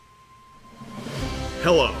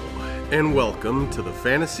Hello, and welcome to the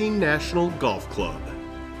Fantasy National Golf Club.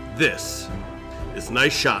 This is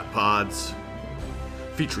Nice Shot Pods,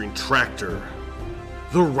 featuring Tractor,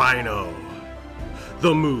 the Rhino,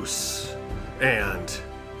 the Moose, and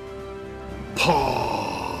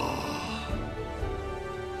Paw.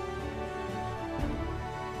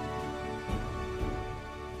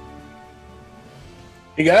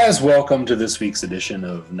 Hey guys, welcome to this week's edition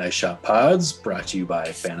of Nice Shot Pods, brought to you by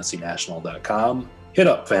FantasyNational.com. Hit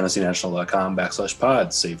up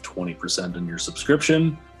FantasyNational.com/pods, save 20% on your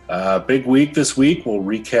subscription. Big week this week. We'll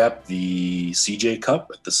recap the CJ Cup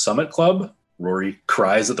at the Summit Club. Rory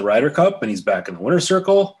cries at the Ryder Cup, and he's back in the winner's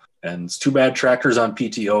circle. And it's too bad Tractor's on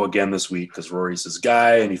PTO again this week because Rory's his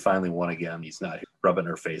guy, and he finally won again. He's not rubbing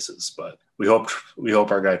our faces, but we hope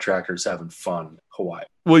our guy Tractor's having fun. Hawaii.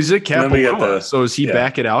 Well, he's at Kapalua, so is he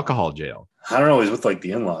back at alcohol jail? I don't know. He's with like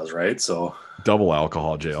the in-laws, right? So double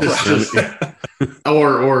alcohol jail.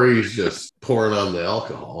 or he's just pouring on the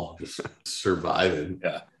alcohol, just surviving.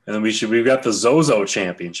 Yeah. And then we've got the Zozo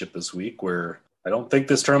Championship this week, where I don't think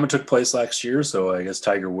this tournament took place last year, so I guess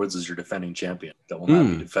Tiger Woods is your defending champion. That will not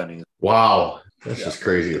be defending. Wow. That's just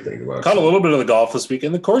crazy to think about. Caught a little bit of the golf this week,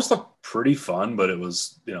 and the course looked pretty fun, but it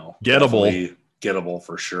was, gettable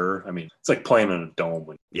for sure. I mean, it's like playing in a dome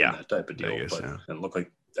when that type of deal. It looked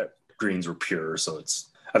like that greens were pure, so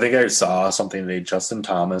I think I saw something today. Justin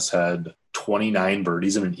Thomas had 29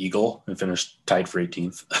 birdies and an eagle and finished tied for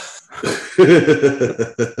 18th.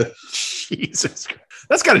 Jesus Christ.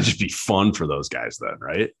 That's got to just be fun for those guys then,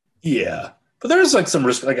 right? Yeah. But there's like some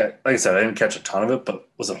risk. Like I said, I didn't catch a ton of it, but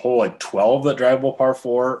was it hole like 12 that drivable par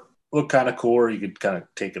 4 looked kind of cool, or you could kind of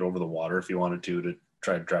take it over the water if you wanted to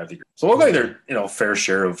try to drive the green. So it looked like they're, fair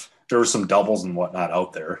share of, there were some doubles and whatnot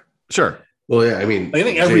out there. Sure. Well, yeah, I mean, I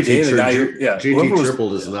think every day the guy JT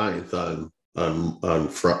tripled his ninth on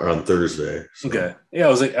Thursday. So. Okay. Yeah, it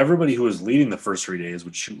was like everybody who was leading the first 3 days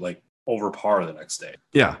would shoot like over par the next day.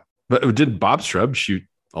 Yeah. But did Bob Strub shoot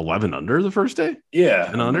 11 under the first day? Yeah.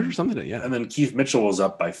 10 under or something? Yeah. And then Keith Mitchell was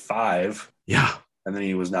up by 5. Yeah. And then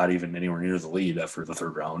he was not even anywhere near the lead after the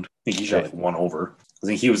third round. I think he shot like 1 over. I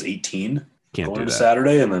think he was 18 going to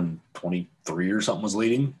Saturday, and then 23 or something was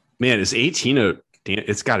leading. Man, is 18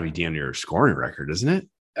 it's got to be damn near a scoring record, isn't it?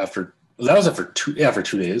 After 2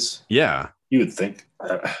 days. Yeah. You would think.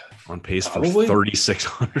 On pace probably for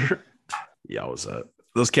 3,600. Yeah,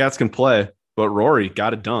 those cats can play, but Rory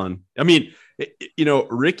got it done. I mean,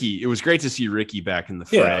 Ricky, it was great to see Ricky back in the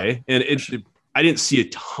fray. Yeah. And I didn't see a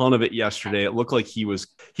ton of it yesterday. It looked like he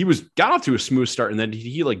got off to a smooth start, and then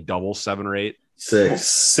he like double 7 or 8.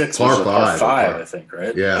 6 par 5, I think,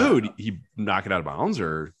 right? Yeah. Dude, he knock it out of bounds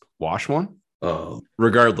or wash one?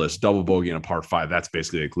 Regardless, double bogey and a par 5, that's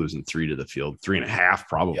basically like losing 3 to the field, 3.5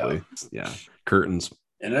 probably. Yeah. Curtains.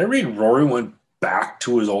 And I read Rory went back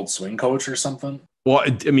to his old swing coach or something. Well,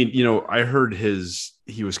 I mean, I heard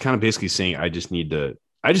he was kind of basically saying, I just need to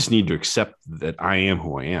accept that I am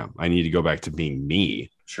who I am. I need to go back to being me.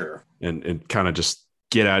 Sure. And kind of just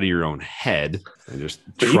get out of your own head and just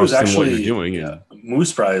trust in what you're doing. Yeah.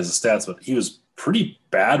 Moose probably has the stats, but he was pretty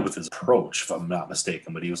bad with his approach, if I'm not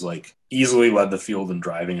mistaken. But he was like easily led the field in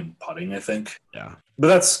driving and putting, I think. Yeah. But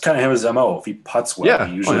that's kind of his MO. If he putts well,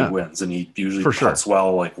 he usually wins. And he usually puts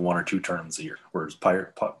well like 1 or 2 turns a year, where his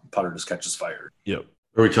putter just catches fire. Yep.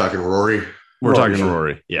 Are we talking Rory? We're talking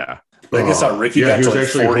Rory. Yeah. I guess Ricky got he was like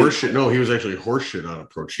actually 40. horseshit. No, he was actually horseshit on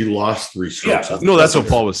approach. He lost 3 strokes. Yeah, that's what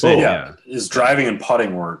Paul was saying. Yeah. His driving and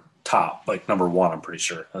putting were top, like number 1, I'm pretty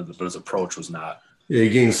sure. But his approach was not. Yeah, he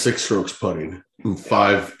gained 6 strokes putting and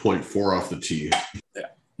 5.4 off the tee. Yeah.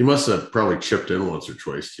 He must have probably chipped in once or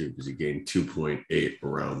twice too, because he gained 2.8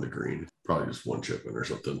 around the green. Probably just 1 chip in or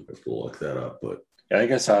something. I have to look that up. But yeah, I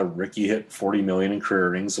guess how Ricky hit 40 million in career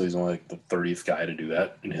earnings, so he's only like the 30th guy to do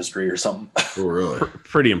that in history or something. Oh, really?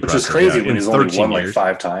 Pretty impressive. Which is crazy when he's only won like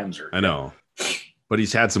 5 times. I know. But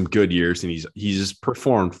he's had some good years, and he's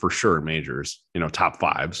performed for sure in majors, top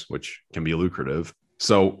 5s, which can be lucrative.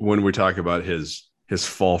 So when we talk about his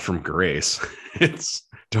fall from grace, it's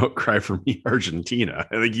don't cry for me, Argentina.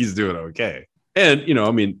 I think he's doing okay. And,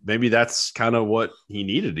 maybe that's kind of what he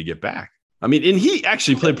needed to get back. I mean, and he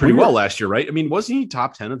actually played pretty well last year, right? I mean, wasn't he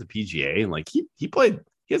top 10 at the PGA? And like he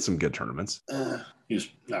had some good tournaments. He was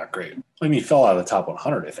not great. I mean, he fell out of the top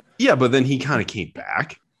 100, I think. Yeah, but then he kind of came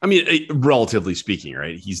back. I mean, relatively speaking,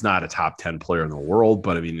 right? He's not a top 10 player in the world,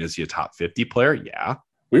 but I mean, is he a top 50 player? Yeah.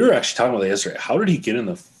 We were actually talking about that yesterday. How did he get in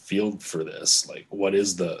the field for this? Like, what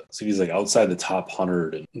is so he's like outside the top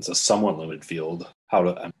 100, and it's a somewhat limited field.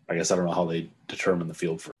 I guess I don't know how they determine the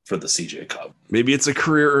field for the CJ Cup. Maybe it's a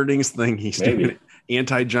career earnings thing. He's doing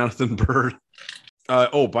anti-Jonathan Bird.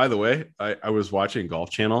 By the way, I was watching Golf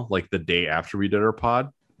Channel like the day after we did our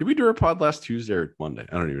pod. Did we do our pod last Tuesday or Monday?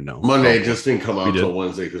 I don't even know. Monday just didn't come out until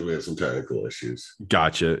Wednesday because we had some technical issues.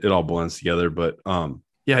 Gotcha. It all blends together. But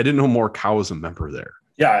yeah, I didn't know Morikawa was a member there.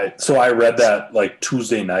 Yeah, so I read that like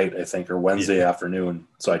Tuesday night, I think, or Wednesday afternoon.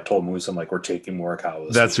 So I told Moose, I'm like, we're taking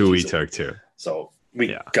Morikawa. That's who we took too. So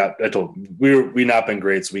I told him we not been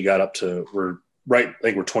great. So we got up to, we're right. I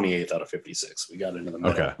think we're 28th out of 56. We got into the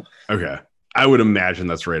middle. Okay. I would imagine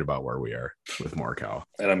that's right about where we are with Morikawa.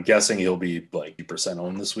 And I'm guessing he'll be like 80%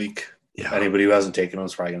 owned this week. Yeah. Anybody who hasn't taken him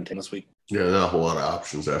is probably going to take him this week. Yeah, not a whole lot of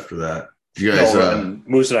options after that. You guys, and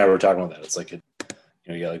Moose and I were talking about that. It's like, you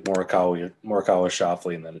got like Morikawa,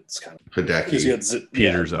 Schauffele, and then it's kind of Hideki.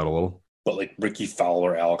 Peters out a little. But like Ricky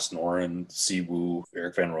Fowler, Alex Noren, Siwoo,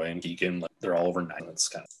 Eric Van Rooyen, Keegan, like they're all over 9. It's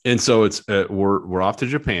kind of. And so it's we're off to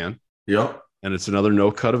Japan. Yep. And it's another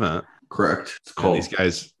no-cut event. Correct. It's cool. These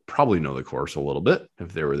guys probably know the course a little bit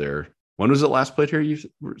if they were there. When was it last played here? You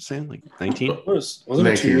were saying like 19? Wasn't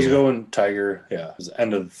it 2 years ago when Tiger? Yeah, it was the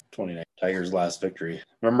end of 29. Tiger's last victory.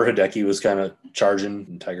 Remember Hideki was kind of charging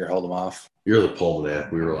and Tiger held him off. You're the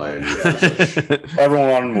Pulmonac. We rely on you. Everyone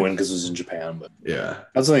wanted him to win because it was in Japan, but yeah,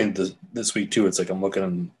 that's something this week too. It's like I'm looking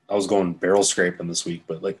and I was going barrel scraping this week,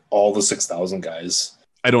 but like all the 6,000 guys.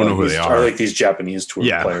 I don't know who they are. Like these Japanese tour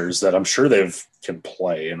players that I'm sure can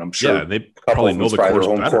play, and I'm sure they probably know the course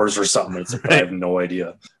home better. Course or something. It's like, I have no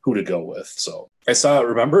idea who to go with. So I saw.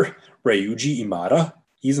 Remember Ryuji Imada?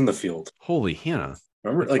 He's in the field. Holy Hannah!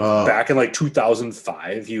 Remember, back in like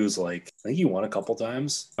 2005, he was like, I think he won a couple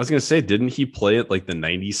times. I was gonna say, didn't he play at like the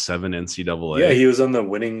 '97 NCAA? Yeah, he was on the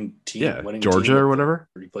winning team. Yeah, Georgia or whatever.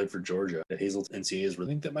 He played for Georgia at Hazel NCAAs. I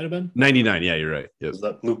think that might have been '99. Yeah, you're right. Yep. Was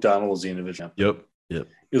that Luke Donald Zinovic? Yep. It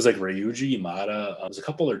was like Ryuji Imada. There's a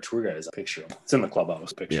couple other tour guys. I picture him. It's in the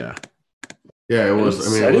clubhouse picture. Yeah, it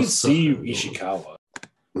was. I didn't see Ishikawa.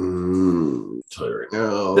 Tell you right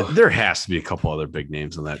now, there has to be a couple other big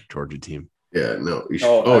names on that Georgia team. Yeah, no.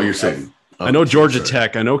 You're saying. I know Georgia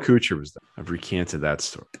Tech. I know Kuchar was there. I've recanted that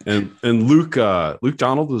story. And Luke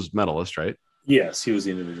Donald was medalist, right? Yes, he was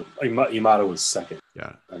the individual. Imada was second.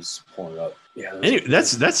 Yeah, I was pulling it up. Yeah, anyway,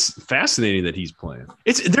 that's fascinating that he's playing.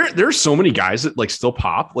 It's there's so many guys that like still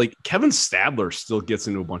pop. Like Kevin Stadler still gets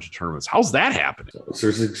into a bunch of tournaments. How's that happening?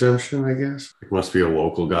 There's an exemption, I guess. It must be a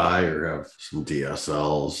local guy or have some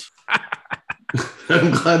DSLs.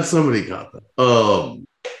 I'm glad somebody got that.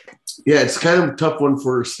 Yeah, it's kind of a tough one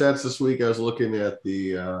for stats this week. I was looking at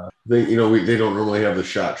the thing. They don't normally have the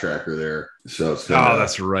shot tracker there, so it's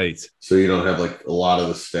that's right. So you don't have like a lot of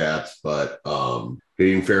the stats, but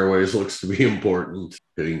hitting fairways looks to be important.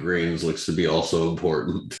 Hitting greens looks to be also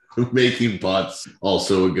important. Making putts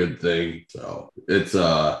also a good thing. So it's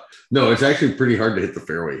it's actually pretty hard to hit the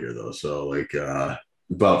fairway here though. So like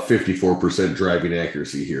about 54% driving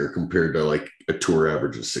accuracy here compared to like a tour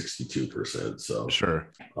average of 62%. So sure.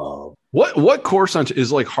 What course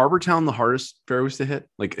is like Harbortown the hardest fairways to hit?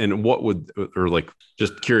 Like, and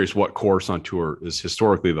just curious, what course on tour is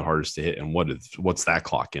historically the hardest to hit, and what's that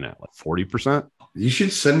clock in at, like 40%? You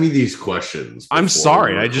should send me these questions. I'm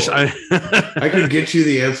sorry. I could get you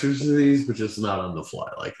the answers to these, but just not on the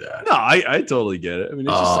fly like that. No, I totally get it. I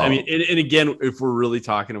mean, and again, if we're really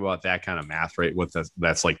talking about that kind of math rate,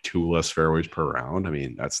 that's like 2 less fairways per round. I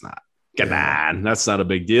mean, that's not a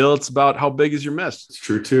big deal. It's about how big is your miss. It's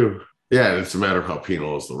true too. Yeah, it's a matter of how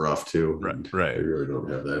penal is the rough too. Right. I really don't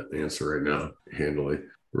have that answer right now.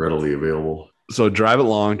 Readily available. So drive it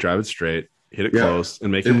long, drive it straight, hit it close,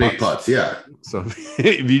 and make putts. Yeah. So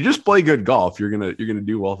if you just play good golf, you're gonna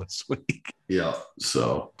do well this week. Yeah.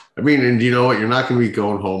 So I mean, and you know what? You're not gonna be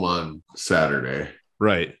going home on Saturday.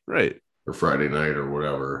 Right. Or Friday night or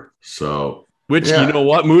whatever. So you know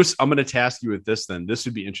what, Moose? I'm gonna task you with this then. This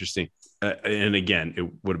would be interesting. And again, it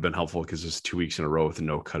would have been helpful because it's 2 weeks in a row with a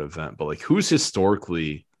no-cut event. But like, who's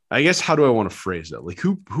historically? I guess how do I want to phrase that? Like,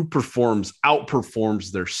 who outperforms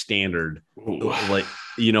their standard? Like,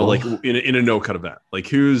 like in a no-cut event. Like,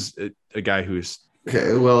 who's a guy who's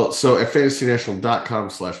okay? Well, so at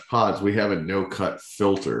fantasynational.com/pods, we have a no-cut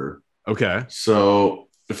filter. Okay. So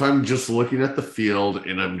if I'm just looking at the field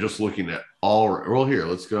and I'm just looking at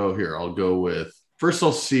let's go here. I'll go with first.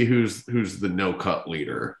 I'll see who's the no-cut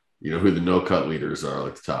leader. Who the no-cut leaders are,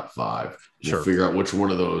 like the top 5. Sure. We'll figure out which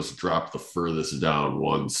one of those drop the furthest down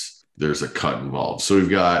once there's a cut involved. So we've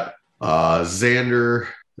got Xander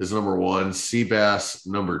is number 1, Seabass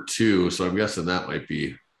number 2. So I'm guessing that might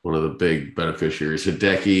be one of the big beneficiaries.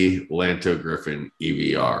 Hideki, Lanto, Griffin,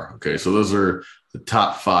 EVR. Okay, so those are the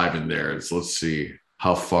top 5 in there. And so let's see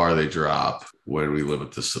how far they drop when we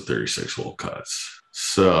limit this to 36 hole cuts.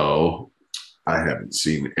 So I haven't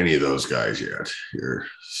seen any of those guys yet here.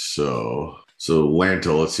 So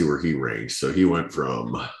Lanto, let's see where he ranks. So he went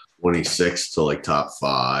from 26 to like top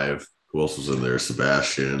 5. Who else was in there?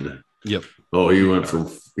 Sebastian. Yep. Oh, he went from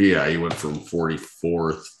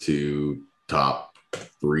 44th to top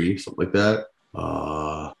 3, something like that.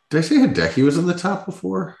 Did I say Hideki was in the top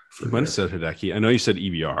before? You might have said Hideki. I know you said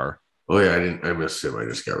EBR. Oh yeah, I missed him. I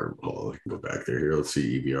just got rid of him. Go back there here. Let's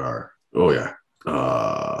see EBR. Oh yeah.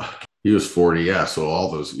 He was 40. Yeah. So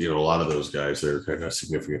all those, a lot of those guys, they're kind of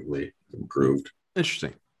significantly improved.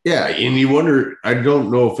 Interesting. Yeah. And you wonder, I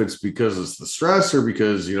don't know if it's because it's the stress or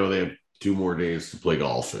because, they have 2 more days to play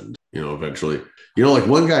golf and, eventually, like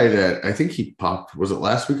one guy that I think he popped, was it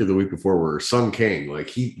last week or the week before, where Sun Kang,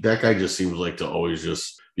 like that guy just seems like to always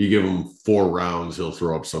just, you give him 4 rounds, he'll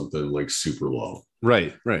throw up something like super low.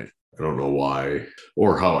 Right. I don't know why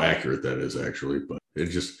or how accurate that is actually, but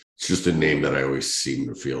it's just a name that I always seem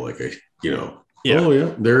to feel like oh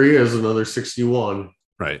yeah, there he is, another 61.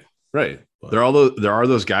 Right. But there are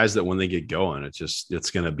those guys that when they get going,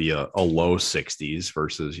 it's going to be a low 60s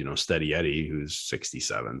versus, Steady Eddie, who's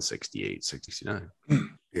 67, 68, 69.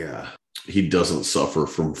 Yeah. He doesn't suffer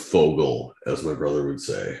from Fogel, as my brother would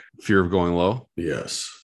say. Fear of going low. Yes.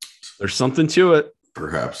 There's something to it.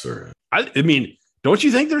 Perhaps there is. I mean, don't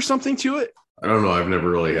you think there's something to it? I don't know. I've never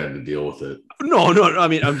really had to deal with it. No. I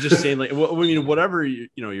mean, I'm just saying, like, whatever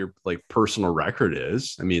your like personal record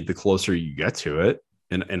is. I mean, the closer you get to it,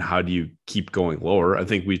 and how do you keep going lower? I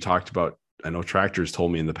think we talked about. I know Tractors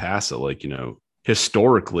told me in the past that, like,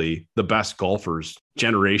 historically, the best golfers,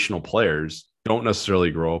 generational players, don't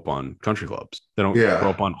necessarily grow up on country clubs. They don't grow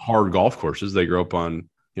up on hard golf courses. They grow up on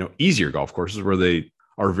easier golf courses where they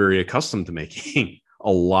are very accustomed to making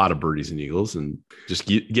a lot of birdies and eagles, and just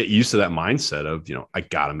get used to that mindset of, I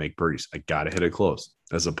got to make birdies. I got to hit it close,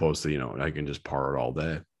 as opposed to, I can just par it all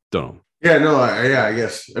day. Don't know. Yeah, no, I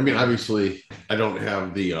guess. I mean, obviously, I don't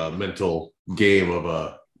have the mental game of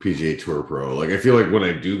a PGA Tour pro. Like, I feel like when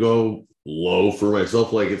I do go low for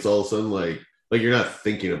myself, like, it's all of a sudden, like you're not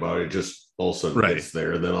thinking about it, just all of a sudden it's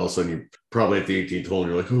there. And then all of a sudden you probably at the 18th hole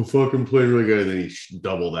and you're like, oh, fucking playing really good. And then you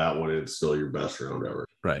double that one and it's still your best round ever.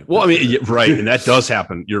 Right. Well, I mean, right. And that does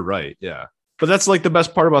happen. You're right. Yeah. But that's like the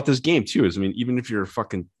best part about this game too, is, I mean, even if you're a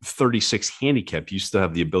fucking 36 handicap, you still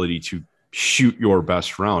have the ability to shoot your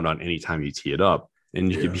best round on any time you tee it up.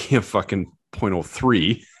 And you could be a fucking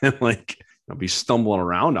 0.03 and like, be stumbling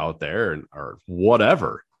around out there or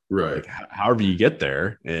whatever. Right. Like, however you get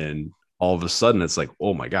there. And all of a sudden it's like,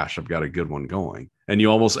 oh my gosh, I've got a good one going. And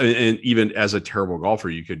you almost, and even as a terrible golfer,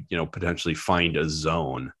 you could, potentially find a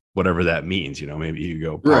zone, whatever that means. Maybe you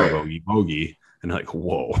go bogey, and like,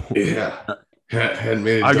 whoa. Yeah. Hadn't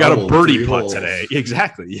made I got a birdie putt today.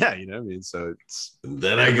 Exactly. Yeah. I mean, so it's.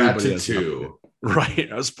 Then I got to 2.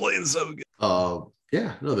 Right. I was playing so good.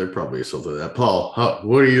 Yeah, no, there probably is something to that. Paul,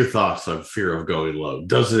 what are your thoughts on fear of going low?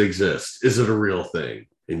 Does it exist? Is it a real thing?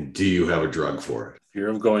 And do you have a drug for it? Fear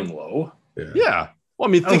of going low? Yeah. Well,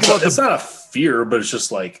 I mean, think about it's not a fear, but it's just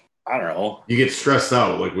like, I don't know. You get stressed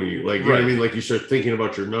out, like when you, like, you know what I mean? Like you start thinking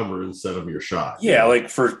about your number instead of your shot. Yeah, like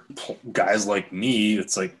for guys like me,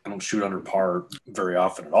 it's like I don't shoot under par very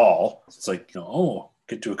often at all. It's like,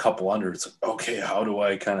 get to a couple under. It's like, okay, how do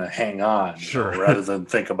I kind of hang on? Rather than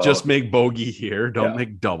think about just make bogey here. Don't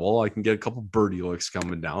make double. I can get a couple birdie looks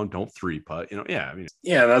coming down. Don't 3-putt. I mean,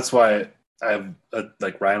 yeah, that's why I've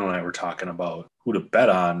like Ryan and I were talking about who to bet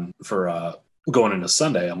on for going into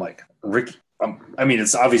Sunday. I'm like, Ricky. I mean,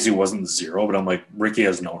 it's obviously wasn't 0, but I'm like, Ricky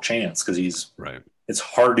has no chance because he's right. It's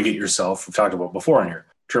hard to get yourself. We've talked about before on here.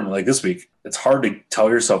 Tournament like this week, it's hard to tell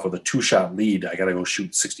yourself with a 2-shot lead, I got to go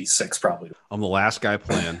shoot 66 probably. I'm the last guy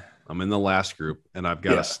playing. I'm in the last group, and I've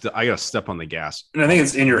got to I got to step on the gas. And I think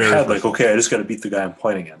it's in your head, like, okay, I just got to beat the guy I'm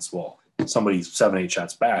playing against. Well, somebody 7-8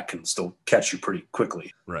 shots back can still catch you pretty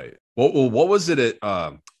quickly. Right. Well, what was it at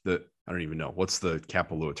the? I don't even know. What's the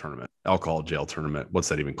Kapalua tournament? Alcohol jail tournament. What's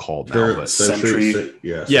that even called now? But Century.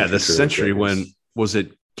 Yeah, the Century. When was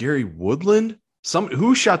it? Gary Woodland?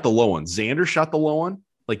 Who shot the low one? Xander shot the low one.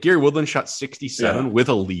 Like Gary Woodland shot 67 with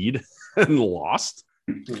a lead and lost.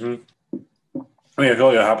 Mm-hmm. I mean, I feel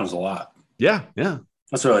like it happens a lot. Yeah.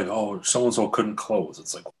 That's why, like, oh, so-and-so couldn't close.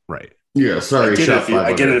 It's like, right. Yeah, sorry.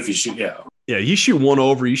 I get it if you shoot, yeah. Yeah, you shoot 1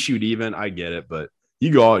 over, you shoot even. I get it, but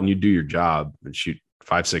you go out and you do your job and shoot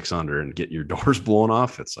 5-6 under and get your doors blown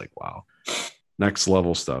off. It's like, wow, next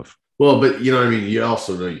level stuff. Well, but I mean, you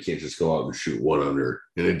also know you can't just go out and shoot 1 under,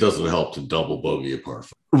 and it doesn't help to double bogey a par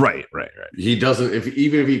 5. Right. He doesn't.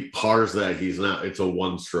 Even if he pars that, he's not. It's a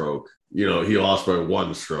 1 stroke. He lost by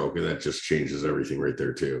 1 stroke, and that just changes everything right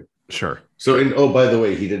there too. Sure. So, and by the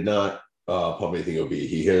way, he did not pump anything OB.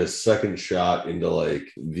 He hit a second shot into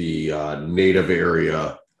like the native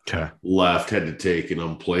area. Okay. Left, had to take an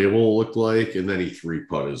unplayable, looked like, and then he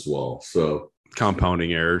 3-putt as well. So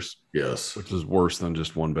compounding errors, yes, which is worse than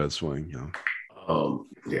just one bad swing.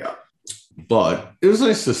 Yeah. But it was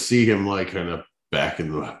nice to see him like kind of back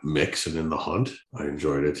in the mix and in the hunt. I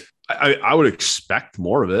enjoyed it. I would expect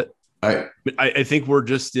more of it. I think we're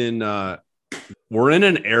just we're in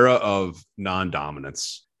an era of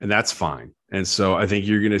non-dominance, and that's fine. And so I think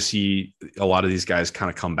you're going to see a lot of these guys kind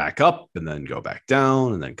of come back up and then go back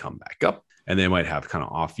down and then come back up, and they might have kind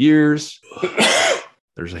of off years.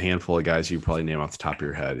 There's a handful of guys you probably name off the top of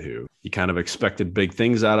your head who you kind of expected big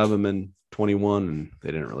things out of them in 21, and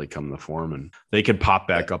they didn't really come to form, and they could pop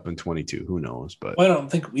back up in 22. Who knows? But I don't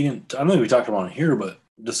think we talked about it here, but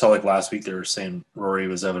just how like last week they were saying Rory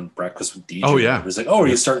was having breakfast with DJ. Oh, yeah. It was like, are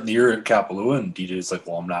you starting the year at Kapalua? And DJ's like,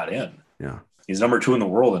 well, I'm not in. Yeah. He's number 2 in the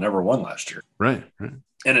world and never won last year. Right. And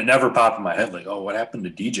it never popped in my head like, oh, what happened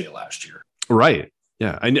to DJ last year? Right.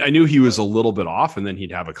 Yeah. I knew he was a little bit off, and then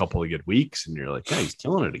he'd have a couple of good weeks, and you're like, yeah, he's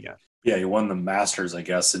killing it again. Yeah, he won the Masters, I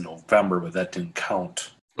guess, in November, but that didn't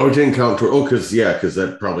count. Oh, it didn't count. Because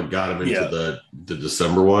that probably got him into the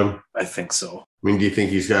December one. I think so. I mean, do you think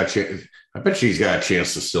he's got a chance? I bet he's got a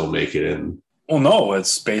chance to still make it in. Well, no,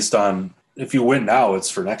 it's based on if you win now, it's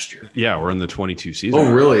for next year. Yeah, we're in the 22 season.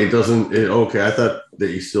 Oh, really? It doesn't. Okay, I thought that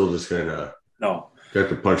you still just kind of got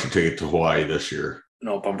to punch a ticket to Hawaii this year.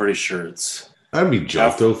 Nope, I'm pretty sure it's. I'd be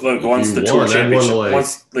jumped though. Look, once the tour championship,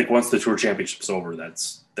 once the tour championship's over,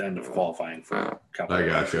 that's the end of qualifying for Cup. I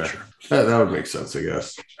gotcha. Sure. That would make sense, I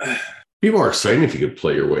guess. People are excited if you could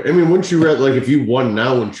play your way. I mean, wouldn't you rather, like, if you won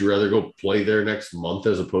now, wouldn't you rather go play there next month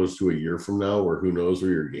as opposed to a year from now, where who knows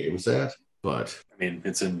where your game's at? But I mean,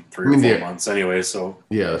 it's in 3 or 4 months anyway, so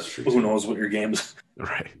yeah, that's true. Who knows what your game's?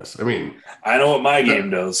 Right. I mean, I know what my game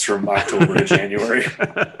does from October to January.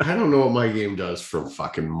 I don't know what my game does from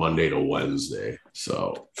fucking Monday to Wednesday,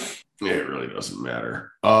 so it really doesn't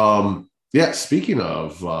matter. Yeah. Speaking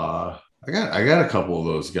of, I got a couple of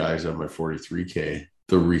those guys on my 43K.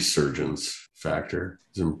 The resurgence factor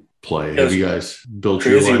is in play. Have you guys built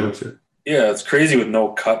your lineups yet? Yeah, it's crazy with no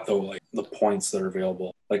cut though. Like the points that are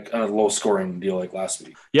available, like on a low scoring deal like last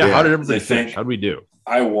week. Yeah. How did everybody think? How did we do?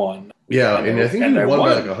 I won. Yeah, and I think you won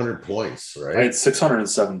by like 100 points, right? I had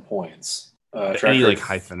 607 points. Any like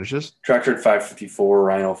high finishes? Tractor at 554,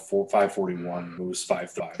 Rhino 541, Moose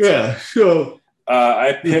 5-5. Yeah, so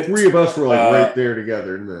I picked the 3 of us were like right there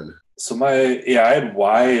together, and then so I had Aaron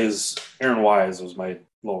Wise was my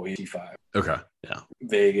low 85. Okay, yeah.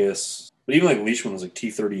 Vegas, but even like Leishman was like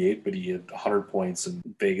T38, but he had 100 points, and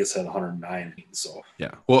Vegas had 109. So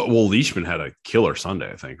yeah, well, Leishman had a killer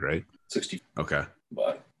Sunday, I think, right? 60. Okay.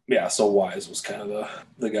 But yeah, so Wise was kind of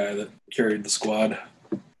the guy that carried the squad.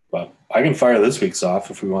 But I can fire this week's off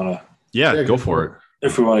if we want to. Yeah, go for it.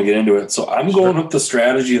 If we want to get into it. So I'm going with the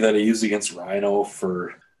strategy that I used against Rhino was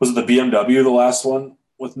it the BMW, the last one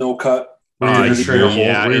with no cut? And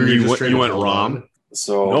you went Rom.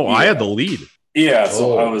 So no, I had the lead. Yeah,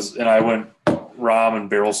 so I went Rom and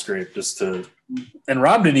barrel scrape and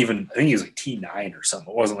Rom didn't even, I think he was like T9 or something.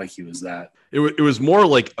 It wasn't like he was that. It was more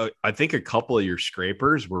like I think a couple of your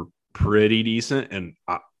scrapers were pretty decent, and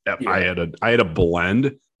I had a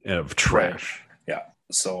blend of trash. Yeah.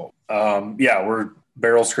 So we're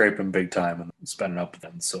barrel scraping big time and spending up with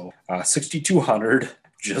them. So 6,200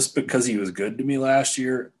 just because he was good to me last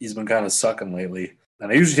year. He's been kind of sucking lately.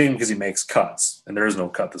 And I usually take him because he makes cuts, and there is no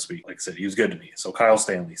cut this week. Like I said, he was good to me. So Kyle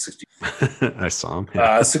Stanley, 60. I saw him.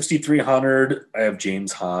 6,300. I have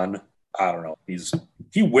James Hahn. I don't know.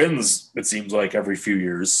 He wins, it seems like, every few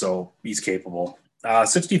years, so he's capable.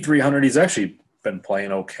 6,300. He's actually been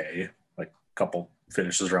playing okay. Like a couple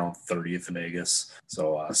finishes around 30th in Vegas.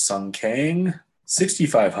 So Sung Kang,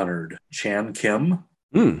 6,500. Chan Kim.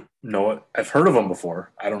 No, I've heard of him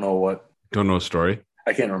before. I don't know what. Don't know a story.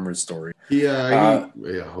 I can't remember his story. Yeah,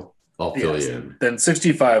 I'll fill you in. Then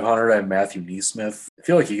 6,500, I have Matthew Neesmith. I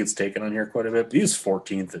feel like he gets taken on here quite a bit, but he's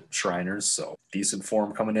 14th at Shriners, so decent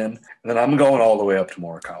form coming in. And then I'm going all the way up to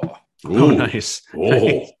Morikawa. Oh, nice.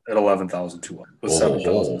 At 11,200 with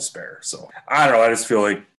 7,000 to spare. So I don't know. I just feel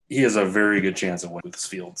like he has a very good chance of winning with this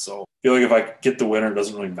field. So I feel like if I get the winner, it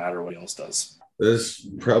doesn't really matter what else does. That's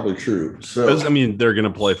probably true. So I mean, they're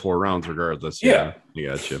going to play 4 rounds regardless. Yeah. You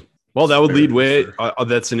got you. Well, that would lead way.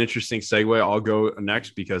 That's an interesting segue. I'll go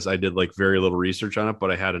next because I did like very little research on it,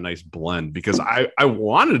 but I had a nice blend because I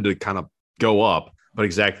wanted to kind of go up, but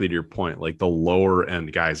exactly to your point, like the lower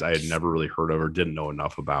end guys I had never really heard of or didn't know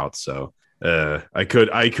enough about. So I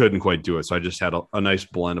couldn't quite do it. So I just had a nice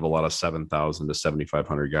blend of a lot of 7,000 to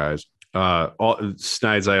 7,500 guys. All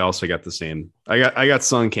Snides, I also got the same. I got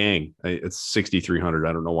Sung Kang. It's 6,300.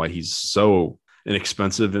 I don't know why he's so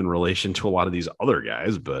inexpensive in relation to a lot of these other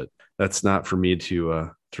guys, but that's not for me to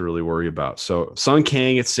really worry about. So Sung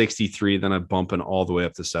Kang at 63, then I'm bumping all the way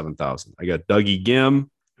up to 7,000. I got Dougie Gim,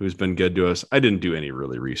 who's been good to us. I didn't do any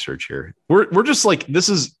really research here. We're just like, this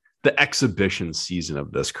is the exhibition season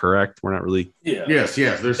of this, correct? We're not really. Yeah. Yes.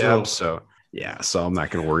 There's no. So yeah, so I'm not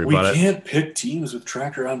going to worry about it. We can't pick teams with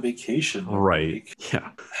Tractor on vacation. Right.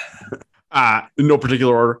 Yeah. In no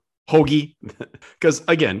particular order. Hoagie, because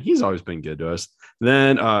again, he's always been good to us.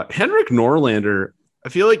 Then Henrik Norlander, I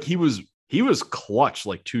feel like he was clutch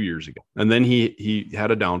like 2 years ago, and then he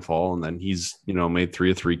had a downfall, and then he's made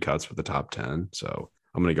 3 of 3 cuts with the top 10. So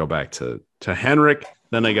I'm gonna go back to Henrik.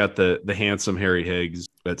 Then I got the handsome Harry Higgs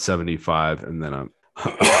at 75, and then I'm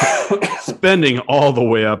spending all the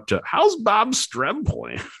way up to how's Bob Streb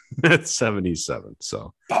playing at 77.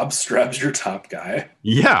 So Bob Streb's your top guy.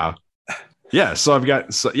 Yeah. Yeah, so I've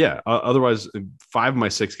got otherwise 5 of my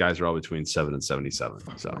 6 guys are all between 7 and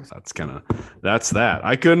 77. So that's that.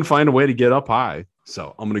 I couldn't find a way to get up high.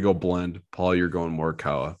 So I'm gonna go blend. Paul, you're going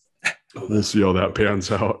Morikawa. We'll see how that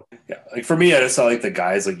pans out. Yeah, like for me, I just saw like the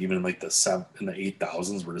guys like even like the 7 and the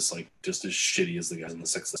 8,000s were just as shitty as the guys in the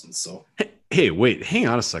 6,000s. So hey, wait, hang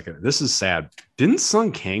on a second. This is sad. Didn't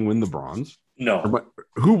Sung Kang win the bronze? No.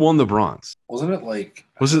 Who won the bronze? Wasn't it like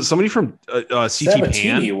was it somebody from CT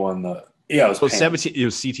Pan? Won the Yeah, it was Pan. 17. It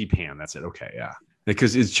was CT Pan. That's it. Okay, yeah,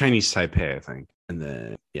 because it's Chinese Taipei, I think. And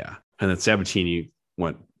then Sabatini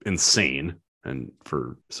went insane and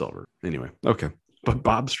for silver. Anyway, okay, but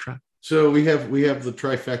Bob's try. So we have the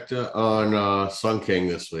trifecta on Sung Kang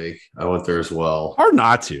this week. I went there as well. Hard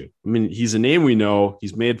not to. I mean, he's a name we know.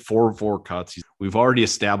 He's made 4 cuts. We've already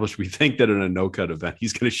established we think that in a no cut event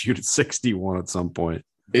he's going to shoot at 61 at some point.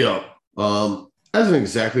 Yeah. Hasn't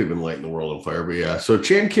exactly been lighting the world on fire, but yeah. So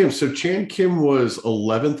Chan Kim was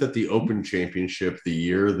 11th at the Open Championship the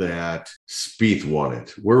year that Spieth won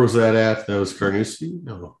it. Where was that at? That was Carnoustie?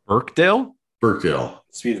 No. Birkdale.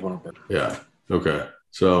 Spieth won it. Yeah. Okay.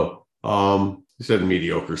 So he's had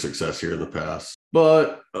mediocre success here in the past.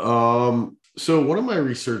 But so one of my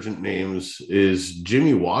resurgent names is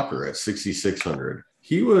Jimmy Walker at 6,600.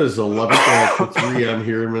 He was 11th at the 3M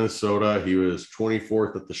here in Minnesota. He was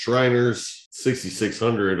 24th at the Shriners,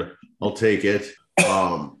 6,600. I'll take it.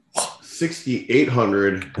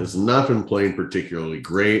 6,800 has not been playing particularly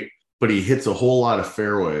great, but he hits a whole lot of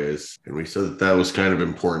fairways. And we said that was kind of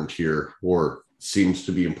important here, or seems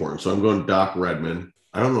to be important. So I'm going Doc Redman.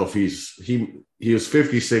 I don't know if he was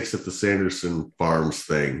 56 at the Sanderson Farms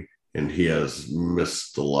thing, and he has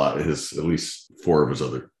missed a lot. At least 4 of his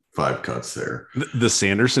other 5 cuts there. The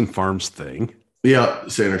Sanderson Farms thing. Yeah,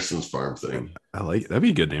 Sanderson's Farm thing. I like that'd be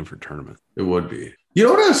a good name for a tournament. It would be. You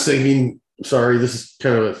know what I was thinking? Sorry, this is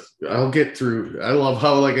kind of I'll get through. I love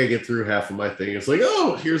how I get through half of my thing. It's like,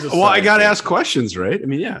 oh, here's a. Well, I got to ask questions, right? I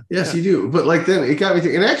mean, yeah. Yes, you do. But then it got me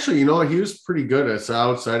thinking. And actually, he was pretty good. It's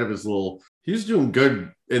outside of his little. He was doing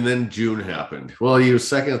good, and then June happened. Well, he was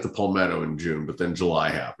second at the Palmetto in June, but then July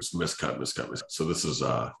happened. Miscut. So this is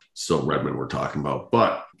still Redmond we're talking about,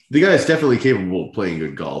 but the guy is definitely capable of playing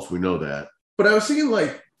good golf. We know that. But I was thinking,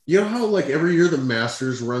 how every year the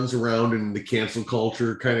Masters runs around and the cancel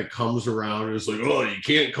culture kind of comes around and it's like, oh, you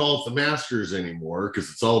can't call it the Masters anymore because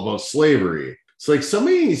it's all about slavery. It's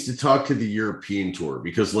somebody needs to talk to the European tour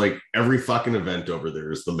because every fucking event over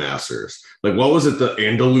there is the Masters. What was it? The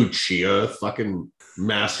Andalucia fucking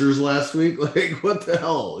Masters last week? What the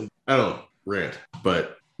hell? I don't know, rant,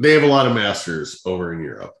 but they have a lot of Masters over in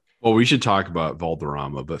Europe. Well, we should talk about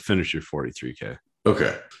Valderrama, but finish your 43K.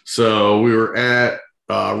 Okay. So we were at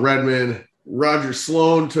Redmond. Roger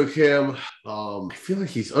Sloan took him. I feel like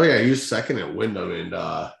he was second at Wyndham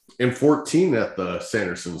and 14 at the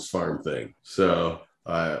Sanderson's Farm thing. So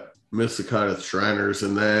I missed the cut at the Shriners,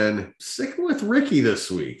 and then sticking with Ricky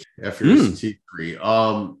this week after his T3.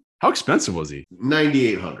 How expensive was he?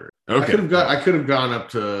 9,800. Okay. I could have gone up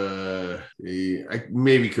to. I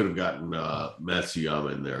maybe could have gotten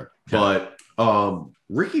Matsuyama in there, but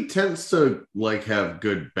Ricky tends to have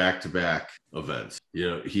good back-to-back events.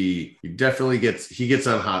 He definitely gets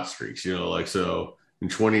on hot streaks. So in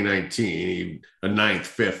 2019, a 9th,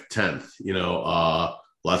 5th, 10th.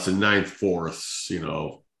 Lots of 9th,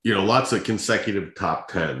 4ths. Lots of consecutive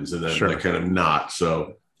top 10s, and then kind of not.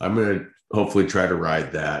 So I'm gonna hopefully try to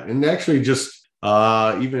ride that, and actually just.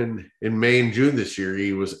 Even in May and June this year,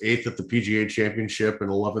 he was 8th at the PGA Championship and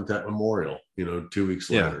 11th at Memorial. 2 weeks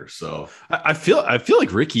later. So I feel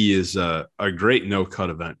like Ricky is a great no cut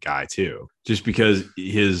event guy too, just because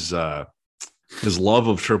his love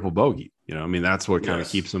of triple bogey. You know, I mean, that's what kind of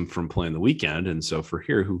Yes. keeps him from playing the weekend. And so for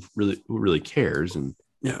here, who really cares? And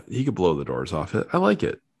yeah, he could blow the doors off it. I like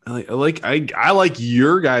it. I like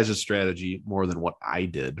your guys' strategy more than what I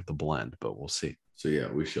did, the blend, but we'll see. So yeah,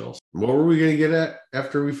 we shall. What were we going to get at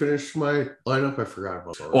after we finished my lineup? I forgot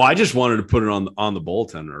about that. Well, I just wanted to put it on the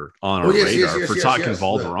bulletin or on our radar for talking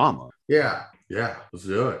Valderrama. Yeah. Let's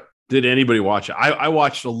do it. Did anybody watch it? I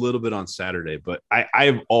watched a little bit on Saturday, but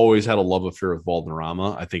I've always had a love affair with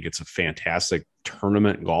Valderrama. I think it's a fantastic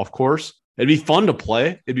tournament golf course. It'd be fun to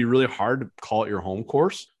play. It'd be really hard to call it your home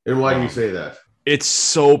course. And why do you say that? It's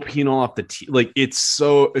so penal off the tee. Like it's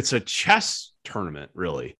a chess tournament,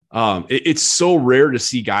 really. It's so rare to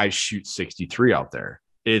see guys shoot 63 out there.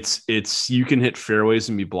 It's you can hit fairways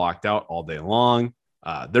and be blocked out all day long.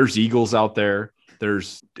 There's eagles out there.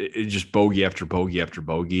 There's just bogey after bogey after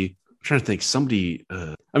bogey. I'm trying to think. Somebody,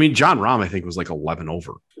 John Rahm, I think was like 11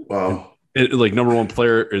 over. Wow. Like number one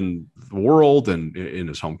player in the world and in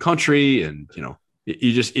his home country, and you know.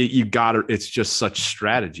 It's just such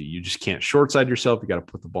strategy. You just can't short side yourself. You got to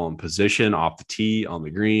put the ball in position off the tee on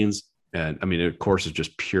the greens. And I mean, of course, it's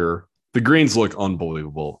just pure. The greens look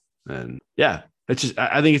unbelievable. And yeah, I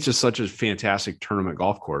think it's just such a fantastic tournament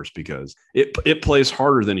golf course because it plays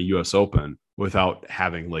harder than a US Open without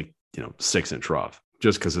having 6-inch rough,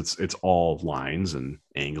 just because it's all lines and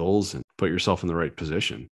angles and put yourself in the right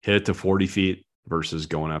position. Hit it to 40 feet versus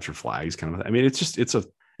going after flags kind of. I mean,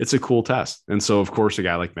 it's a cool test. And so, of course, a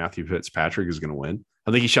guy like Matthew Fitzpatrick is going to win.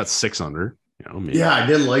 I think he shot 6 under. Yeah, I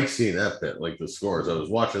didn't like seeing that bit, like the scores. I was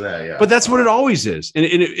watching that, yeah. But that's what it always is. And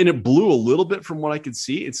it blew a little bit from what I could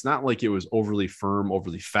see. It's not like it was overly firm,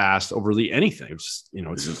 overly fast, overly anything. It's just,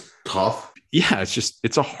 it's just tough. Yeah,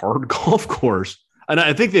 it's a hard golf course. And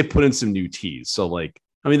I think they've put in some new tees. So,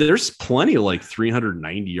 there's plenty of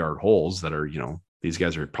 390-yard holes that are, these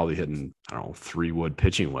guys are probably hitting, 3-wood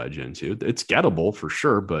pitching wedge into. It's gettable for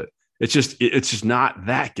sure, but it's just not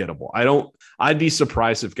that gettable. I'd be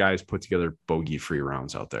surprised if guys put together bogey-free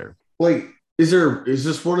rounds out there. Is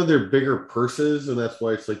this one of their bigger purses, and that's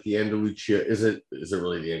why it's like the Andalucia? Is it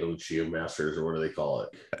really the Andalucia Masters, or what do they call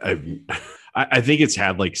it? I think it's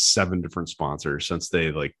had 7 different sponsors since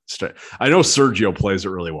they start. I know Sergio plays it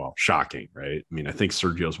really well. Shocking, right? I mean, I think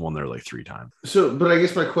Sergio's won there 3 times. So, but I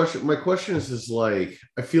guess my question is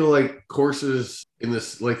I feel like courses in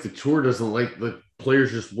this, the tour doesn't the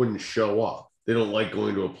players just wouldn't show up. They don't like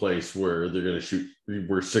going to a place where they're going to shoot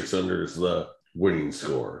where 6 under is the winning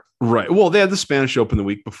score. Right. Well, they had the Spanish Open the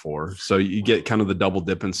week before, so you get kind of the double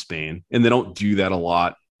dip in Spain, and they don't do that a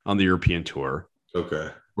lot on the European tour.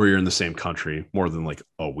 Okay. Where you're in the same country more than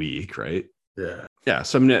a week, right? Yeah. Yeah.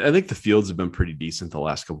 So I think the fields have been pretty decent the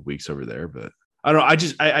last couple of weeks over there, but I don't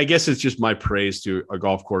know. I guess it's just my praise to a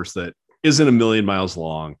golf course that isn't a million miles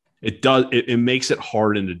long. It makes it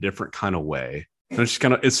hard in a different kind of way. And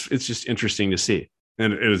it's just interesting to see.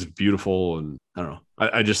 And it is beautiful. And I don't know.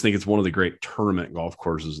 I just think it's one of the great tournament golf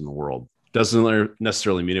courses in the world. Doesn't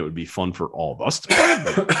necessarily mean it would be fun for all of us to play,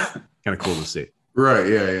 but kind of cool to see. Right.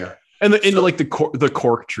 Yeah. And the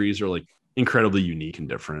cork trees are incredibly unique and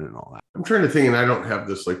different and all that. I'm trying to think, and I don't have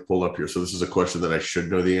this pulled up here. So this is a question that I should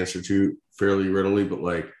know the answer to fairly readily, but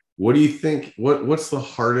what do you think? What's the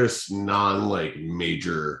hardest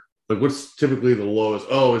major? What's typically the lowest?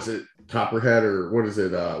 Oh, is it Copperhead, or what is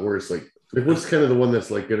it? Where it's what's kind of the one that's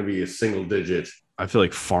going to be a single digit? I feel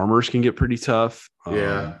like Farmers can get pretty tough.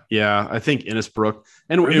 Yeah. I think Innisbrook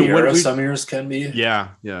and Riviera some years can be. Yeah.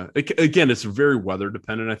 Again, it's very weather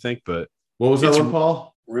dependent, I think. But what was that one,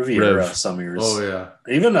 Paul? Riviera some years. Oh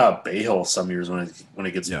yeah. Even Bay Hill some years when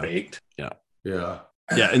it gets baked. Yeah.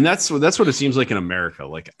 And that's what it seems like in America.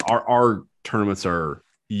 Our tournaments are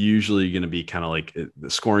usually going to be kind of the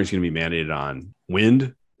scoring is going to be mandated on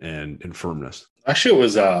wind and firmness. Actually, it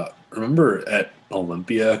was remember at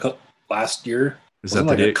Olympia last year. Is that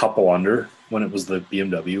a couple under when it was the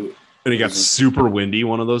BMW? And it got super windy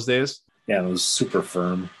one of those days? Yeah, it was super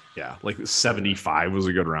firm. Yeah, 75 was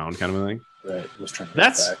a good round kind of a thing. Right. I was trying to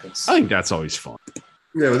I think that's always fun.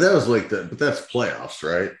 Yeah, but that was but that's playoffs,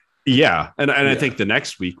 right? Yeah. And I think the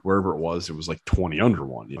next week, wherever it was 20 under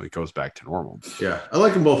one. It goes back to normal. Yeah. I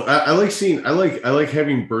like them both. I like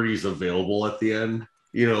having birdies available at the end,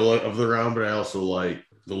 of the round, but I also like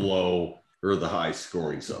the low or the high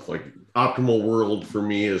scoring stuff. Optimal world for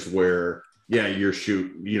me is where, you're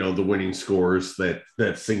shooting, the winning scores that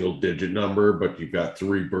single digit number, but you've got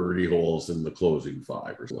 3 birdie holes in the closing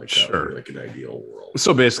 5 or something like that. Sure. Would be an ideal world.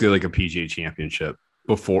 So basically a PGA championship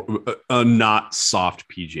before a not soft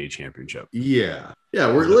PGA championship. Yeah.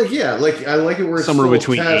 Yeah. We're I like it where it's somewhere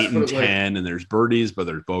between test, 8 and 10 and there's birdies, but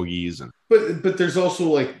there's bogeys. But there's also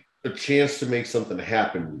a chance to make something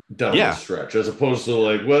happen down Yeah. the stretch, as opposed to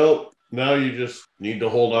like, well, now you just need to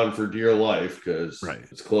hold on for dear life because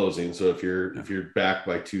it's closing. So if you're back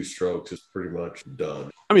by 2 strokes, it's pretty much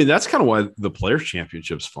done. I mean, that's kind of why the Players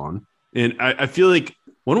Championship's fun. And I feel like,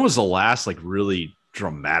 when was the last like really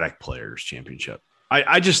dramatic Players Championship?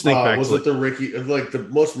 I just think back was to it the Ricky, like the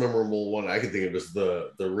most memorable one I can think of is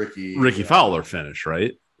the Ricky Fowler finish,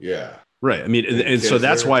 right? Yeah. Right. I mean, and so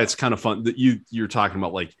that's why it's kind of fun that you're talking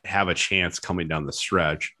about, like, have a chance coming down the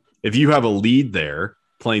stretch. If you have a lead there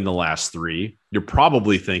playing the last 3, you're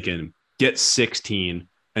probably thinking get 16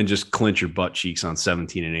 and just clinch your butt cheeks on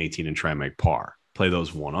 17 and 18 and try and make par. Play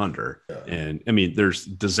those 1 under. Yeah. And I mean, there's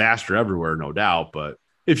disaster everywhere, no doubt. But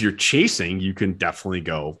if you're chasing, you can definitely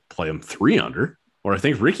go play them 3 under. Or I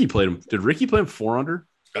think Ricky played him. Did Ricky play him 4 under?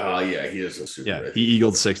 Yeah, he is a super. Yeah, he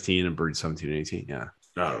eagled 16 and birdied 17 and 18. Yeah.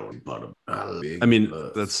 I don't know. I mean,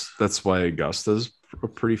 that's why Augusta's a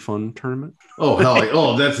pretty fun tournament. Oh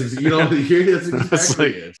hell! That's that's exactly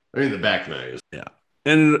it. I mean, the back 9 is. Yeah,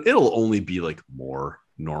 and it'll only be like more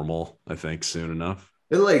normal, I think, soon enough.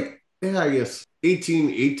 And like, I guess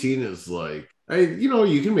 18 is like,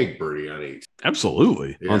 you can make birdie on 18.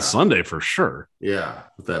 Absolutely, on Sunday for sure. Yeah,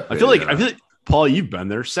 with that. I feel like Paul, you've been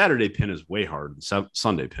there. Saturday pin is way harder than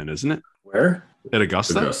Sunday pin, isn't it? Where? At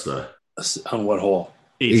Augusta. On what hole?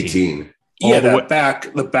 18. Yeah, the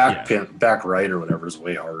back pin, back right or whatever is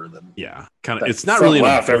way harder than. Yeah, kind of. It's not really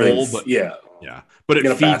left, a hole, but yeah, but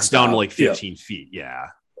it feeds down to like 15 feet. Yeah,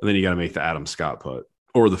 and then you got to make the Adam Scott putt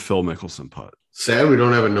or the Phil Mickelson putt. Sad we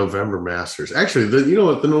don't have a November Masters. Actually, you know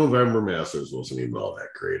what? The November Masters wasn't even all that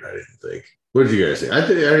great. I didn't think. What did you guys think? I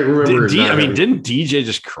remember. Didn't DJ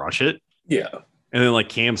just crush it? Yeah. And then like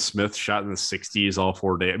Cam Smith shot in the 60s all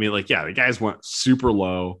 4 days. I mean, like, yeah, the guys went super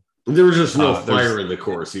low. There was just no fire in the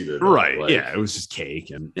course either. Right. Like, yeah. It was just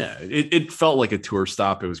cake. And yeah, it felt like a tour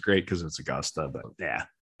stop. It was great because it's Augusta. But yeah,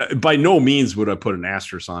 by no means would I put an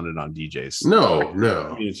asterisk on it on DJ's. No.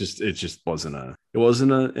 I mean, it just wasn't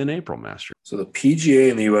an April Master. So the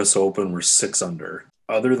PGA and the US Open were 6 under.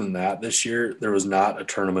 Other than that, this year, there was not a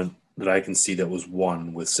tournament that I can see that was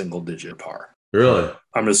won with single digit par. Really?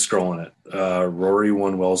 I'm just scrolling it. Rory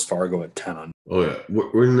won Wells Fargo at 10 under. Oh yeah,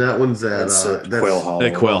 when that one's at Quail Hollow.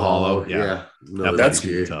 At Quail Hollow, yeah. No, that's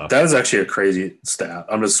tough. That is actually a crazy stat.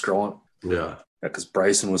 I'm just scrolling. Yeah, because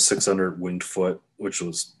Bryson was 6 under Winged Foot, which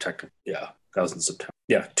was technically that was in September.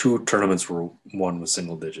 Yeah, 2 tournaments were won with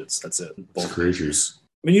single digits. That's it. Both that's crazy. Years.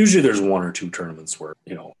 I mean, usually there's 1 or 2 tournaments where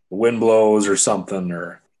the wind blows or something,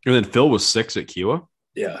 or. And then Phil was 6 at Kiawah.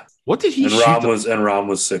 Yeah. What did he? Rahm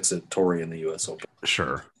was 6 at Torrey in the U.S. Open.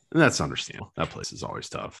 Sure, and that's understandable. That place is always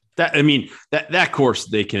tough. That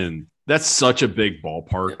course that's such a big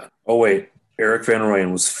ballpark. Yeah. Oh wait, Eric Van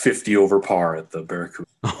Rooyen was 50 over par at the Barracuda.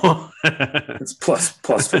 It's plus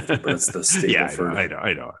 50, but it's the state. Yeah,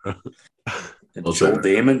 I know.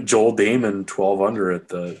 And Joel Damon 12 under at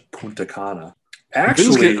the Punta Cana.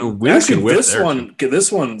 Actually,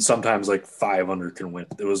 this one sometimes like 5 under can win.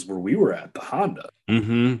 It was where we were at the Honda.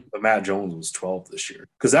 Mm-hmm. But Matt Jones was 12 this year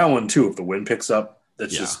because that one too. If the wind picks up,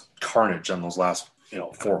 that's just carnage on those last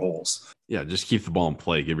 4 holes. Yeah, just keep the ball in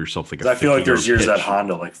play. Give yourself like I feel like there's years that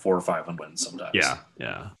Honda like 4 or 5 wins sometimes.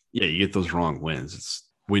 Yeah. You get those wrong wins. It's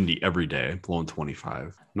windy every day, blowing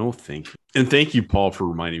 25. No, thank you, and thank you, Paul, for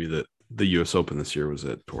reminding me that the U.S. Open this year was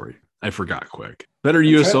at Torrey. I forgot quick. Better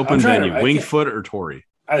U.S. Open venue, Winged Foot or Torrey?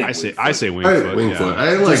 I say Winged Foot. Winged Foot.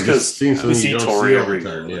 I like because we see Torrey every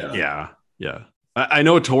time. Yeah. I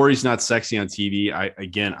know Torrey's not sexy on TV.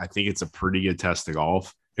 I think it's a pretty good test of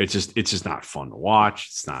golf. It's just not fun to watch.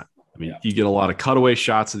 It's not. I mean, you get a lot of cutaway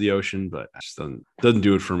shots of the ocean, but it just doesn't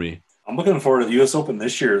do it for me. I'm looking forward to the U.S. Open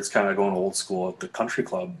this year. It's kind of going old school at the Country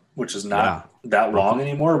Club, which is not that long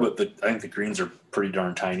anymore, but I think the greens are pretty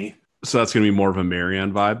darn tiny. So that's going to be more of a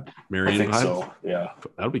Marion vibe? I think so, yeah.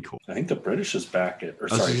 That'll be cool. I think the British is back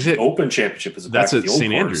the Open Championship is back that's at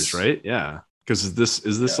St. Andrews, right? Yeah. Because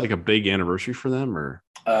is this like a big anniversary for them, or?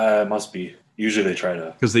 It must be. Usually they try to.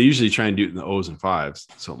 Because they usually try and do it in the O's and 5s,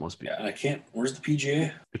 so it must be. Yeah, and I can't. Where's the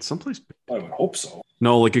PGA? It's someplace. I would hope so.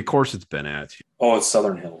 No, like of course it's been at. Oh, it's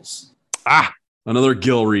Southern Hills. Another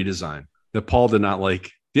Gill redesign that Paul did not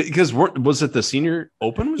like. Because was it the Senior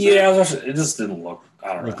Open? It just didn't look.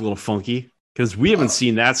 I don't know. Look a little funky. Because we haven't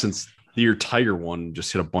seen that since the year Tiger won,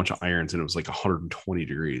 just hit a bunch of irons and it was like 120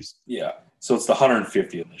 degrees. Yeah. So it's the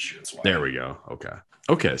 150th this year. There we go.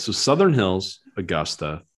 Okay. So Southern Hills,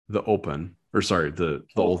 Augusta, the Open, the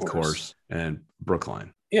Old Course, and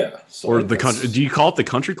Brookline. Yeah. So or the country. Do you call it the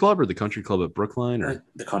Country Club or the Country Club at Brookline? Or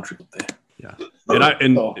the Country Club there? Yeah.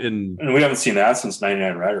 And we haven't seen that since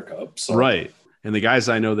 99 Ryder Cup. So. Right. And the guys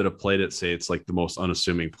I know that have played it say it's like the most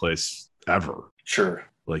unassuming place ever. Sure.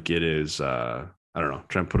 Like it is, I don't know,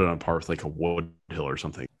 try and put it on par with like a Wood Hill or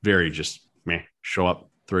something. Very just show up,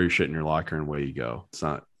 throw your shit in your locker, and away you go. It's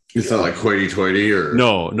not like hoity-toity or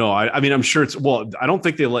no. I mean, I'm sure I don't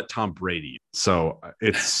think they let Tom Brady. So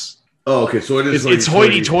it's okay. So it's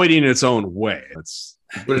hoity-toity in its own way. It's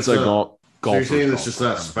like golf. So you're saying it's just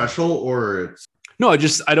not special, or it's no?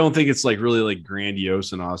 I don't think it's like really like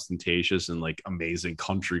grandiose and ostentatious and like amazing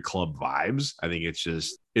country club vibes. I think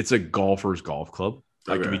it's a golfer's golf club.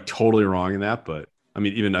 I could be totally wrong in that, but I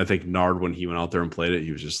mean, even I think Nard, when he went out there and played it,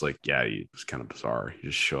 he was just like, yeah, it was kind of bizarre. You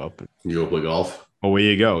just show up and you go play golf. Away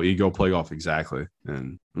you go. You go play golf. Exactly.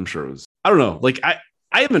 And I'm sure it was, I don't know. Like I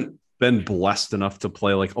haven't been blessed enough to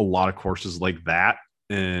play like a lot of courses like that.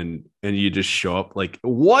 And you just show up like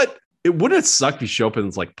what? Wouldn't it suck if you show up and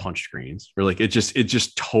it's like punch screens or like it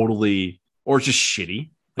just totally, or it's just shitty.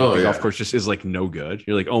 Like the golf course just is like no good.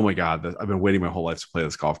 You're like, oh my God, I've been waiting my whole life to play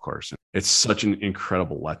this golf course. It's such an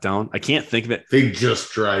incredible letdown. I can't think of it. They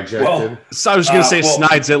just dry jacked it. So I was going to say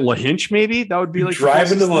Snides at LaHinch, maybe that would be like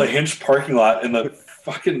drive into the LaHinch parking lot in the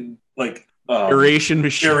fucking like aeration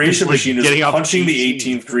machine. Aeration machine is getting punching the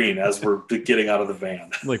 18th green as we're getting out of the van.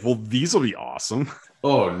 I'm like, well, these will be awesome.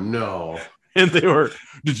 Oh no. And they were.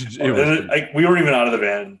 We weren't even out of the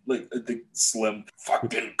van. Like the slim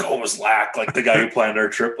fucking Kozlak, like the guy who planned our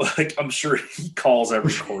trip. Like I'm sure he calls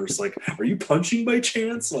every course. Like, are you punching by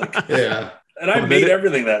chance? Like, yeah. And I made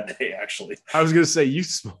everything that day. Actually, I was gonna say you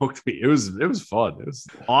smoked me. It was fun. It was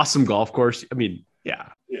awesome golf course. I mean, yeah.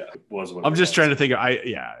 It was. I'm just trying to think. I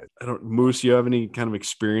don't. Moose, you have any kind of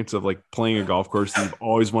experience of like playing a golf course that you've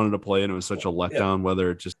always wanted to play and it was such a letdown?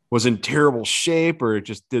 Whether it just was in terrible shape or it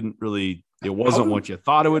just didn't really. It wasn't what you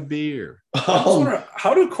thought it would be, or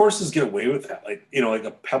how do courses get away with that? Like, like a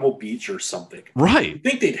Pebble Beach or something, right? I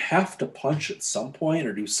think they'd have to punch at some point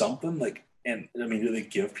or do something like. And I mean, do they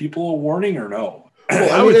give people a warning or no?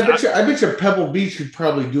 Well, I bet you Pebble Beach could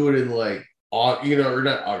probably do it in like, or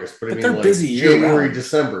not August, but I mean, they're like busy January,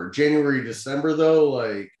 December though,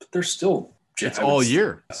 like they're still. It's all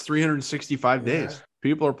year. It's 365 days.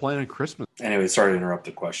 People are playing on Christmas. Anyway, sorry to interrupt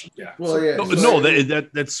the question. Yeah. Well, yeah.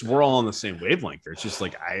 That's we're all on the same wavelength there. It's just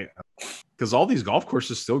like because all these golf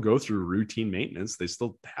courses still go through routine maintenance. They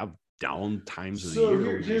still have down times of the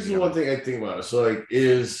year. Here's the one thing I think about. So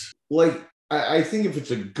I think if it's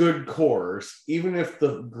a good course, even if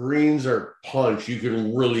the greens are punched, you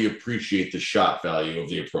can really appreciate the shot value of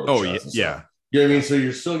the approach. Oh yeah. You know what I mean? So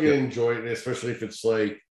you're still going to enjoy it, especially if it's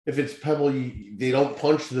like. If it's Pebble, they don't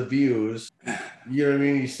punch the views. You know what I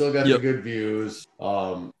mean? You still got the good views.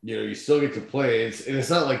 You still get to play. It's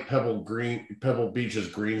not like Pebble Beach's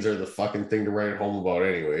greens are the fucking thing to write home about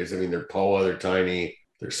anyways. I mean, they're tall, they're tiny,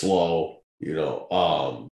 they're slow,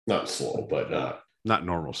 not slow, but not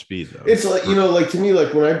normal speed though. It's like, like to me,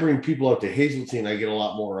 like when I bring people out to Hazeltine, I get a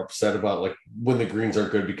lot more upset about like when the greens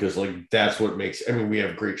aren't good because like that's what makes, I mean, we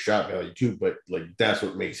have great shot value too, but like that's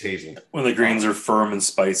what makes Hazeltine. When the greens are firm and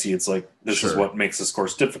spicy, it's like, this is what makes this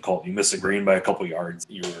course difficult. You miss a green by a couple yards,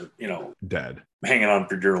 you're, dead. Hanging on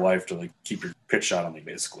for dear life to like keep your pitch shot on me,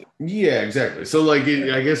 basically. Yeah, exactly. So like,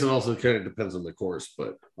 I guess it also kind of depends on the course,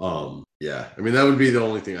 but yeah. I mean, that would be the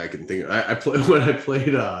only thing I can think of. When I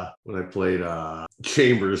played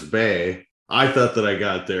Chambers Bay. I thought that I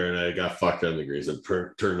got there and I got fucked on the greens. It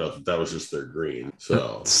turned out that was just their green.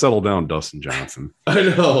 So settle down, Dustin Johnson. I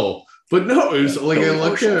know. But no, it was like I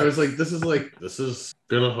looked at it, I was like, this is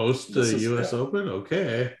gonna host the US Open?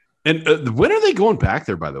 Okay. And when are they going back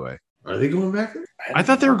there, by the way? Are they going back there? I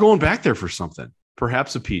thought they were going back there for something.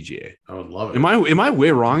 Perhaps a PGA. I would love it. Am I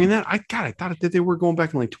way wrong in that? I thought that they were going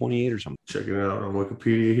back in like 28 or something. Checking it out on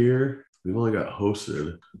Wikipedia here. We've only got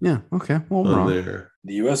hosted. Yeah, okay. Well, I'm wrong. There.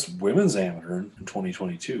 The U.S. Women's Amateur in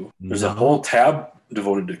 2022. There's a whole tab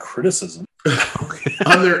devoted to criticism.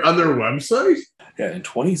 on their website? Yeah, in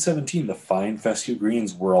 2017, the fine fescue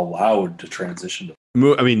greens were allowed to transition to.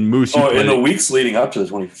 Moose. In the weeks leading up to the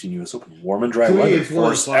 2015 U.S. Open, warm and dry weather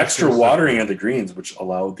forced extra watering of the greens, which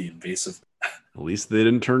allowed the invasive. At least they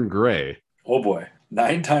didn't turn gray. Oh boy.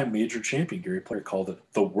 9-time major champion Gary Player called it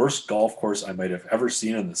the worst golf course I might have ever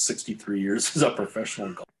seen in the 63 years as a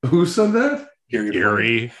professional golfer. Who said that?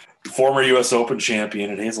 Gary. Former U.S. Open champion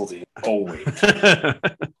at Hazeltine. Oh, wait.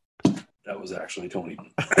 That was actually Tony.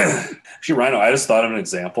 Actually, Rhino, I just thought of an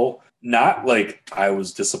example. Not like I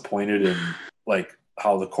was disappointed in like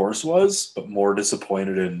how the course was, but more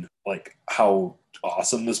disappointed in like how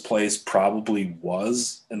awesome this place probably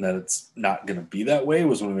was, and that it's not going to be that way,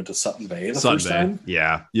 was when we went to Sutton Bay first time.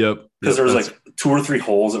 Yeah. Yep. Because there was like 2 or 3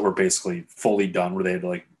 holes that were basically fully done where they had to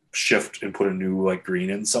like shift and put a new like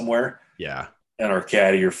green in somewhere. Yeah. and our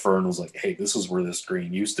caddy or Fern was like, "Hey, this is where this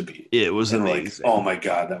green used to be." It was and amazing. like, oh my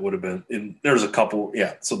god, that would have been. And there was a couple,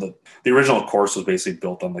 yeah. So the original course was basically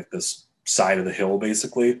built on like this side of the hill,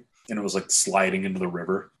 basically, and it was like sliding into the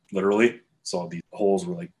river, literally. So these holes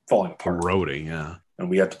were like falling apart, Eroding, yeah. and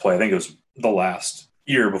we had to play. I think it was the last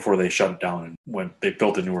year before they shut it down, and when they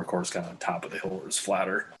built a newer course kind of on top of the hill, where it was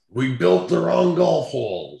flatter. We built the wrong golf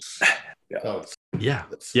holes. Yeah. Oh, Yeah,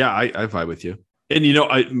 I vibe with you. And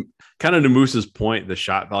I kind of to Moose's point, the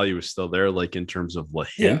shot value was still there, like in terms of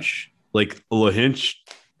LaHinch. Like LaHinch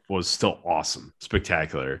was still awesome,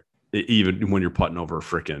 spectacular. Even when you're putting over a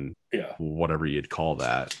freaking whatever you'd call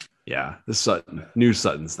that. Yeah, the new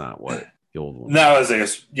Sutton's not what the old one. Now, as I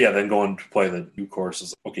guess, then going to play the new course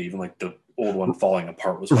is okay. Even like the old one falling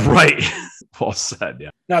apart was right. Well said. Yeah.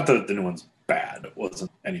 Not that the new one's bad. It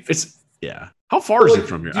wasn't anything. Yeah. How far is it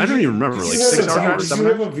from here? I don't even remember. Like 6 hours. Did you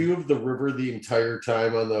have a view of the river the entire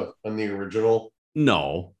time on the original?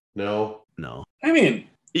 No. I mean,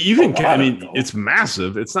 you can. I mean, it's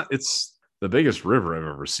massive. It's not. It's the biggest river I've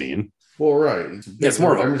ever seen. Well, right. It's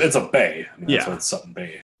more of it's a bay. I mean, yeah, that's why it's Sutton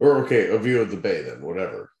Bay. Or a view of the bay then,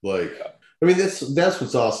 whatever. Like, I mean, that's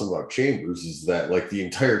what's awesome about Chambers is that like the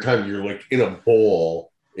entire time you're like in a bowl.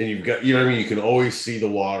 And you've got, you know what I mean? You can always see the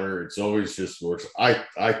water. It's always just works. I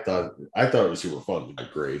thought it was super fun.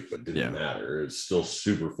 Not great, but didn't matter. It's still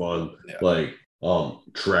super fun. Yeah. Like,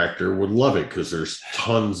 Tractor would love it because there's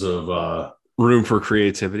tons of room for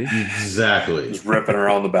creativity. Exactly. Just ripping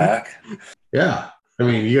around the back. Yeah. I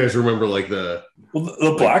mean, you guys remember like the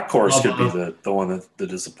black course could be the one that the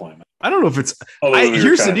disappointment. I don't know if it's.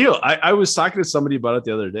 Here's the deal. I was talking to somebody about it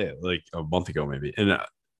the other day, like a month ago, maybe, and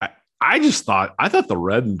I thought the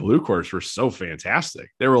red and blue course were so fantastic.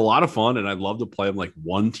 They were a lot of fun, and I'd love to play them like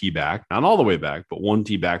one tee back, not all the way back, but one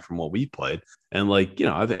tee back from what we played. And like,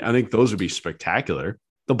 I think those would be spectacular.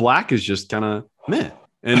 The black is just kind of meh.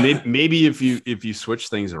 And maybe if you switch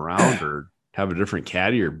things around or have a different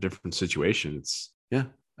caddy or different situation, it's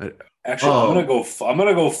Actually, I'm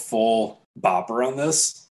gonna go full bopper on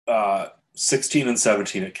this. 16 and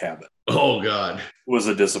 17 at Cabot. Oh God, was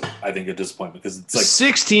a disappointment because it's like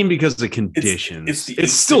 16 because of conditions.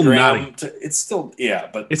 It's still not.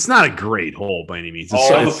 But it's not a great hole by any means.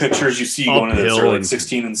 All the pictures you see going in this are like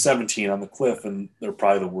 16 and 17 on the cliff, and they're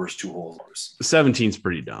probably the worst two holes. 17's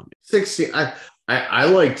pretty dumb. 16, I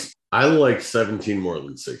liked 17 more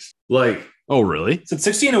than 16. Like, oh really? So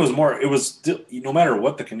 16, it was more. It was no matter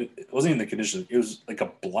what it wasn't even the conditions. It was like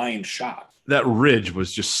a blind shot. That ridge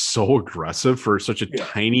was just so aggressive for such a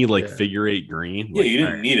tiny figure 8 green. Yeah, you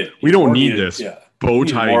didn't need it. We don't need this bow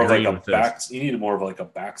tie green with this. You needed more of like a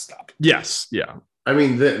backstop. Yes, yeah. I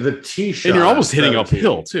mean the tee shot, and you're almost hitting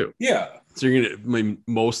uphill too. Yeah. So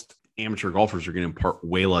most amateur golfers are going to impart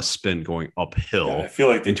way less spin going uphill. Yeah, I feel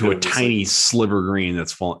like into a tiny sliver green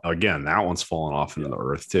that's falling. Again, that one's falling off into the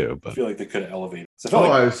earth too. But I feel like they could have elevated. So I felt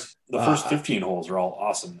like the first 15 holes are all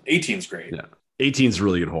awesome. 18's great. Yeah. 18's a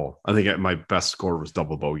really good hole. I think my best score was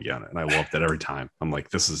double bogey on it, and I loved it every time. I'm like,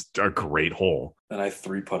 this is a great hole. And I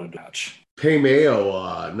 3-putted match. Pay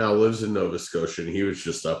Mayo now lives in Nova Scotia, and he was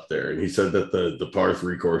just up there, and he said that the par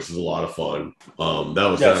 3 course is a lot of fun. That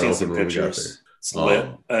was not open when we got there. It's lit.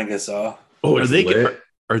 I think I saw. Oh, it's lit.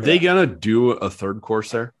 Are they gonna do a third course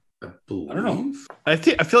there? I don't know. I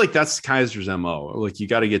feel like that's Kaiser's MO. Like you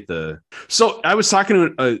got to get the. So I was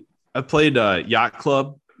talking to I played Yacht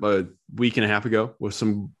Club a week and a half ago with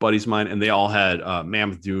some buddies of mine, and they all had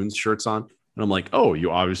Mammoth Dunes shirts on. And I'm like, oh, you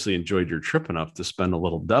obviously enjoyed your trip enough to spend a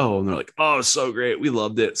little dough. And they're like, oh, it's so great. We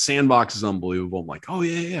loved it. Sandbox is unbelievable. I'm like, oh,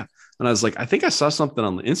 yeah. And I was like, I think I saw something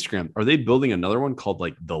on the Instagram. Are they building another one called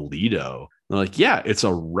like the Lido? And they're like, yeah, it's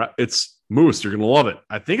Moose. You're going to love it.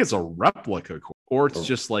 I think it's a replica or it's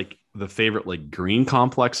just like the favorite like green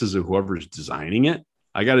complexes of whoever's designing it.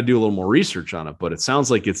 I got to do a little more research on it, but it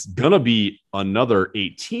sounds like it's going to be another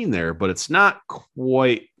 18 there, but it's not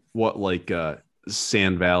quite what like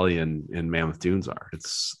Sand Valley and Mammoth Dunes are.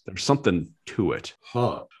 There's something to it.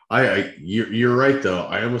 Huh. You're right though.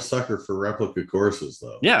 I am a sucker for replica courses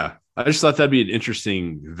though. Yeah. I just thought that'd be an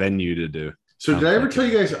interesting venue to do. So did I ever tell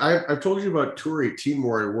you guys, I've told you about Tour 18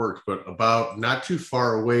 where I worked, but about not too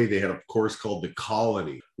far away, they had a course called the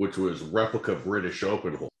Colony, which was replica British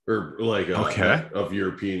Open hole or like of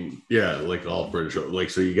European. Yeah. Like all British. Like,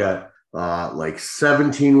 so you got like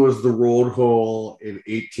 17 was the road hole and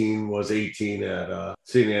 18 was 18 at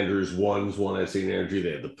St. Andrews. One at St. Andrew.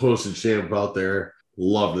 They had the postage stamp out there.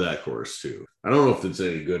 Loved that course too. I don't know if it's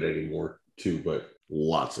any good anymore too, but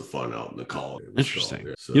lots of fun out in the Colony.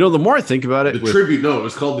 Interesting. So, the more I think about it, it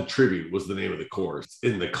was called the Tribute was the name of the course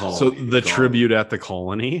in the Colony. So the Tribute at the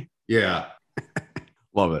Colony. Yeah.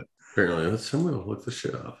 Love it. Apparently, I'm gonna look this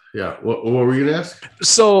shit up. Yeah. What were you gonna ask?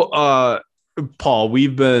 So, Paul,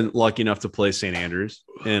 we've been lucky enough to play St. Andrews,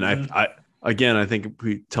 and I think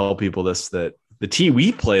we tell people this, that the tee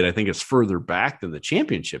we played, I think, is further back than the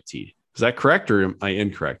championship tee. Is that correct, or am I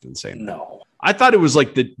incorrect in saying that? No. I thought it was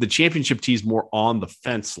like the championship tee is more on the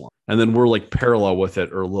fence line, and then we're like parallel with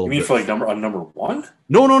it, or a little. You mean bit. for like number one?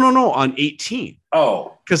 No, on 18.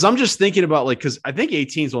 Oh, Because I'm just thinking about because I think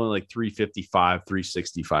 18 is only like 355,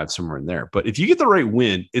 365, somewhere in there. But if you get the right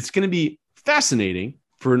wind, it's going to be fascinating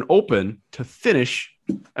for an Open to finish.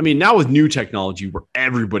 I mean, now with new technology where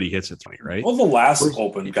everybody hits it 20, right? well, the last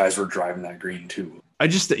Open guys were driving that green too. I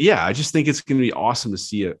just think it's going to be awesome to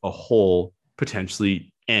see a hole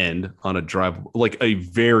potentially end on a drive, like a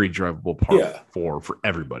very drivable par for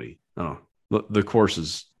everybody. Oh, the course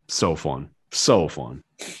is so fun,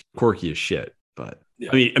 quirky as shit. But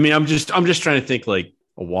I mean, I'm just trying to think like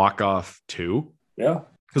a walk off too. Yeah.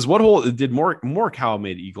 Because what hole did Morikawa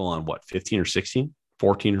made eagle on? What, 15 or 16,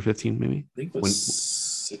 14 or 15 maybe? I think it was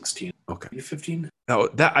 16. Okay, maybe 15.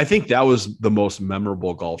 That I think that was the most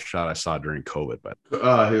memorable golf shot I saw during COVID. But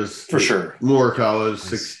sure, Morikawa's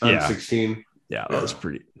 16. Yeah, that was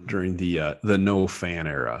pretty during the no fan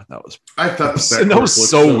era. That was. I thought that was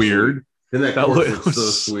so weird. And that course looked so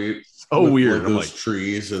sweet. So weird. Like those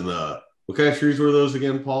trees and what kind of trees were those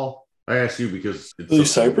again, Paul? I asked you because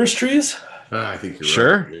these cypress trees. I think you're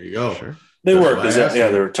sure. Right. There you go. Sure. They were.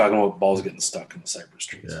 They were talking about balls getting stuck in the cypress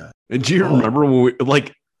trees. Yeah. And do you remember when we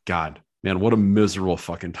God, man, what a miserable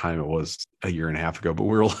fucking time it was a year and a half ago. But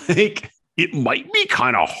we were like, it might be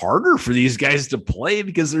kind of harder for these guys to play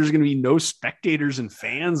because there's going to be no spectators and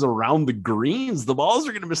fans around the greens. The balls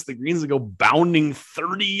are going to miss the greens and go bounding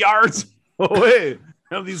 30 yards away.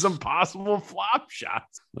 Have these impossible flop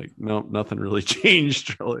shots. Like, no, nothing really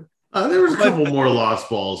changed, really. There was a couple more lost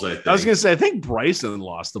balls, I think. I was going to say, I think Bryson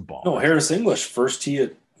lost the ball. No, Harris English, first tee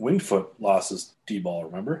at Winged Foot, lost his tee ball,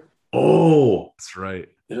 remember? Oh, that's right.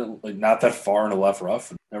 They didn't, not that far in the left rough,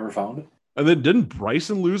 and never found it. And then didn't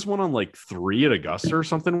Bryson lose one on 3 at Augusta or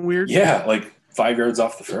something weird? Yeah, 5 yards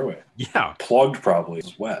off the fairway. Yeah. Plugged probably. It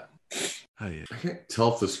was wet. Oh, yeah. I can't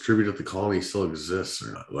tell if this tribute at the colony still exists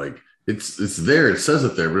or not. It's there. It says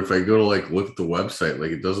it there. But if I go to look at the website,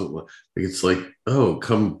 it doesn't look it's oh,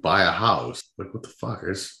 come buy a house. What the fuck?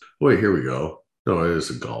 Wait, here we go. No, it is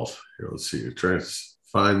a golf. Here, let's see. You're trying to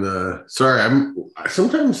find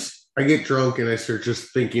sometimes I get drunk and I start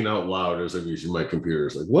just thinking out loud as I'm using my computer.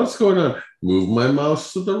 It's what's going on? Move my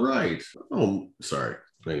mouse to the right. Oh, sorry.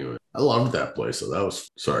 Anyway, I loved that place. So that was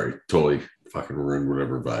totally fucking ruined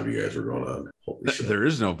whatever vibe you guys were going on. Holy shit. There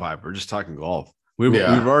is no vibe. We're just talking golf. We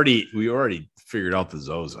already figured out the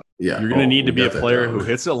Zozo. Yeah, you're gonna need to be a player who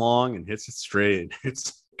hits it long and hits it straight.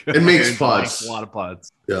 It makes putts. A lot of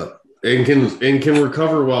putts. Yeah, and can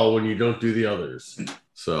recover well when you don't do the others.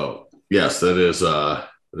 So yes, that is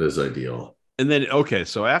ideal. And then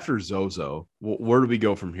so after Zozo, where do we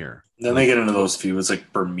go from here? Then they get into those few. It's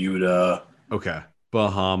Bermuda. Okay,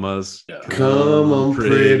 Bahamas. Yeah. Come on,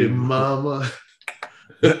 pretty mama.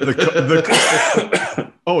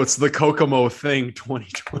 It's the Kokomo thing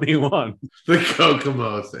 2021. The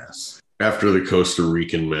Kokomo thing. After the Costa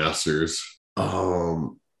Rican Masters.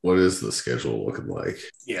 What is the schedule looking like?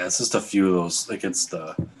 Yeah, it's just a few of those. It's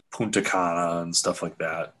the Punta Cana and stuff like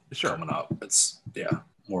that coming up. It's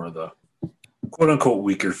more of the quote unquote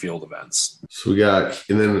weaker field events. So we got,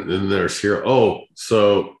 and then there's Hero. Oh,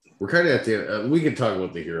 so we're kind of at the end. We can talk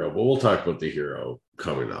about the Hero, but we'll talk about the Hero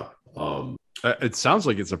coming up. It sounds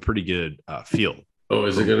like it's a pretty good field. Oh,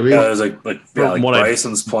 is it going to be? Yeah, there's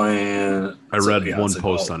Bryson's playing. I read one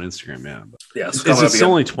post on Instagram. Yeah. Is it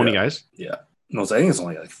still only 20 guys? Yeah. No, I think it's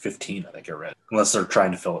only 15. I think I read, unless they're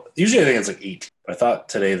trying to fill it. Usually, I think it's 18. I thought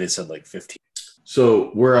today they said 15.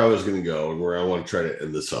 So where I was going to go and where I want to try to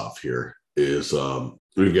end this off here is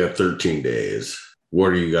we've got 13 days.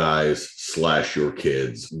 What are you guys / your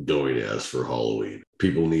kids doing as for Halloween?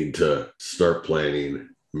 People need to start planning.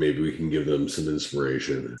 Maybe we can give them some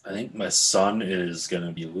inspiration. I think my son is going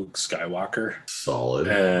to be Luke Skywalker. Solid.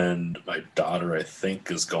 And my daughter, I think,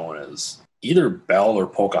 is going as either Belle or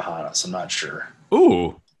Pocahontas. I'm not sure.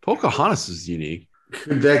 Ooh, Pocahontas is unique.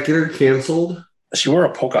 Could that get her canceled? She wore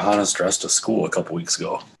a Pocahontas dress to school a couple weeks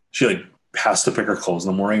ago. She has to pick her clothes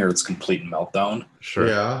in the morning or it's complete meltdown. Sure.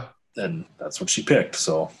 Yeah. And that's what she picked.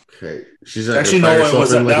 So okay, she's actually it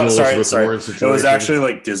was sorry. It was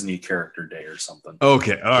actually Disney character day or something.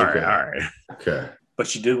 Okay, all right. Okay, but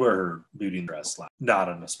she did wear her beauty dress, not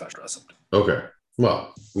in a special dress. Okay,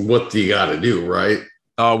 well, what do you got to do, right?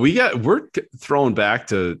 We're throwing back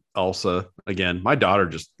to Elsa again. My daughter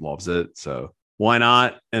just loves it, so why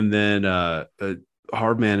not? And then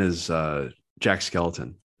Hardman is Jack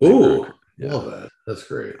Skeleton. Ooh, Yeah. love that. That's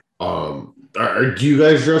great. Do you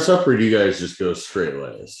guys dress up or do you guys just go straight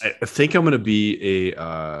lace? I think I'm going to be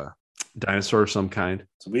a dinosaur of some kind.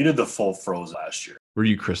 So we did the full Frozen last year. Were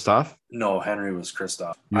you Kristoff? No, Henry was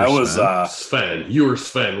Kristoff. You I were was Sven? Sven. You were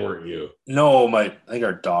Sven, weren't you? no, I think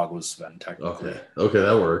our dog was Sven technically. Okay,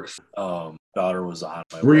 that works. Daughter was on.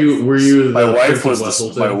 Were you? My the wife Prince was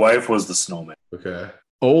of my Wesselton? wife was the snowman. Okay.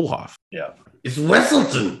 Olaf. Yeah. It's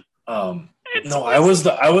Wesselton. No, I was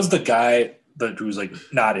the guy that was like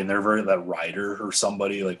not in there very that rider or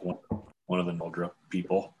somebody like one of the Noldra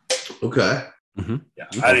people. Okay. Yeah,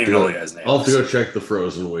 I didn't even know the guy's name. I'll have to go check the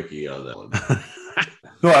Frozen wiki on that one.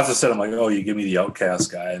 No, I have to say, I'm like, oh, you give me the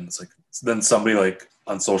Outcast guy, and it's like then somebody like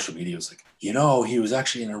on social media was like, he was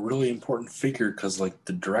actually in a really important figure because like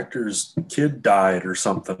the director's kid died or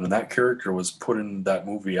something, and that character was put in that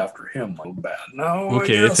movie after him. Like, bad. No.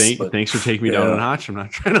 Okay. I guess, Thanks for taking me down a notch. I'm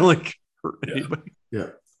not trying to like hurt anybody. Yeah.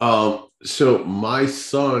 So my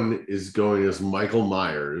son is going as Michael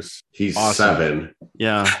Myers. He's Awesome. 7.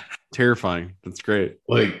 Yeah. Terrifying. That's great.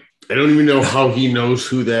 Like, I don't even know how he knows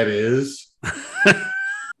who that is.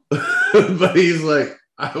 But he's like,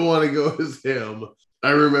 I want to go as him. I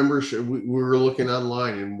remember we were looking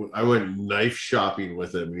online and I went knife shopping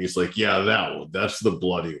with him. And he's like, yeah, that one. That's the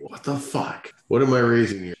bloody one. What the fuck? What am I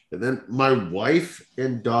raising here? And then my wife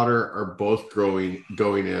and daughter are both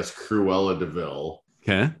going as Cruella DeVille.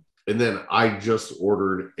 Okay. And then I just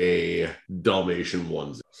ordered a Dalmatian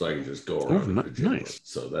onesie so I can just go around. Nice.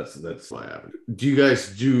 So that's my avenue. Are you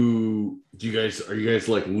guys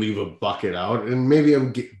like leave a bucket out? And maybe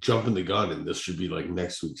I'm jumping the gun and this should be like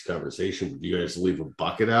next week's conversation. Do you guys leave a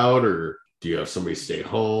bucket out or do you have somebody stay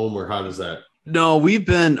home or how does that? No, we've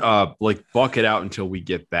been like bucket out until we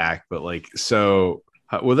get back. But like, so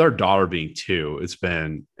with our daughter being 2, it's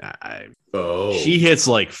been, she hits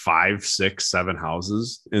like 5, 6, 7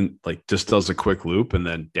 houses and like just does a quick loop. And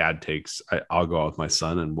then dad I'll go out with my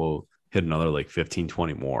son and we'll hit another like 15,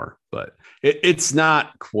 20 more. But it's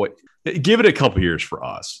not quite, give it a couple years for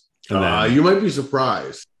us. And then, you might be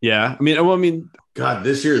surprised. Yeah. I mean, God,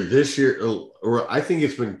 this year, or I think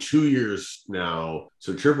it's been 2 years now.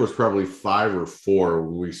 So Trip was probably 5 or 4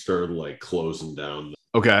 when we started like closing down.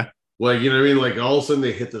 Okay. Like, you know what I mean? Like all of a sudden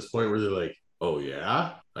they hit this point where they're like, oh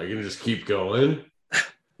yeah, I can just keep going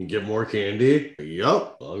and get more candy.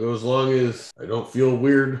 Yup. I'll go as long as I don't feel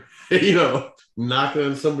weird, knocking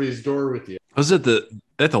on somebody's door with you. I was at the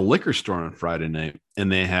liquor store on Friday night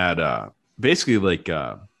and they had basically like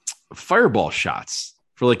fireball shots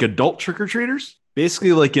for like adult trick-or-treaters,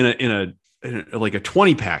 basically like in a like a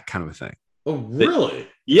 20 pack kind of a thing. Oh, really?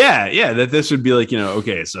 Yeah. That this would be like,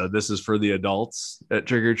 okay, so this is for the adults at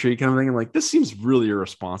trick or treat kind of thing. I'm like, this seems really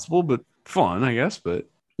irresponsible, but fun, I guess. But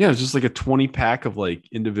yeah, it's just like a 20 pack of like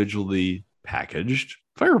individually packaged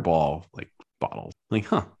fireball like bottles. Like,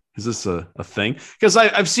 is this a thing? Because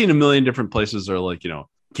I've seen a million different places that are like,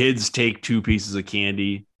 kids take 2 pieces of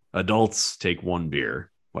candy, adults take 1 beer,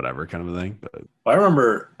 whatever kind of a thing. But I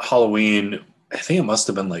remember Halloween, I think it must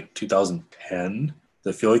have been like 2010.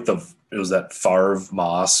 I feel like it was that Favre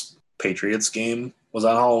Moss Patriots game was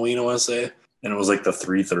on Halloween, I want to say. And it was like the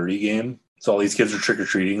 3:30 game. So all these kids are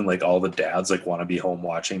trick-or-treating and like all the dads like want to be home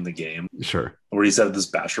watching the game. Sure. Where he said this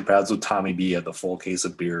bachelor pads with Tommy B had the full case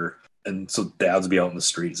of beer. And so dads would be out in the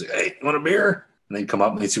street. He's like, hey, you want a beer? And they'd come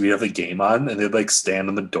up and they'd see we have the game on and they'd like stand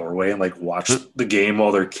in the doorway and like watch the game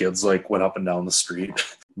while their kids like went up and down the street.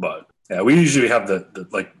 But yeah, we usually have the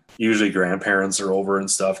like usually grandparents are over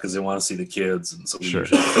and stuff because they want to see the kids. And so we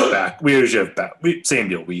usually have back. We usually have back. Same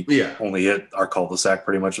deal. We only hit our cul-de-sac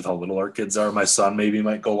pretty much with how little our kids are. My son maybe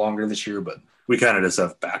might go longer this year, but we kind of just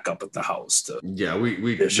have backup at the house to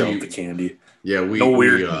we dish out the candy. Yeah, no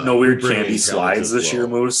weird candy slides this year,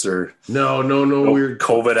 Moose, or no weird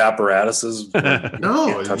COVID apparatuses.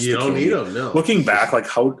 No, you don't need them. No. Looking back, like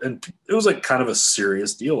and it was like kind of a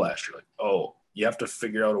serious deal last year. Like, oh, you have to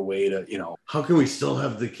figure out a way to, how can we still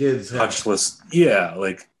have the kids touchless? Yeah,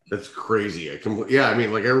 like that's crazy. I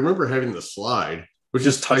mean, like I remember having the slide, but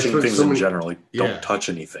just touching things in general. Like, don't touch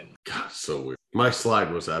anything. God, so weird. My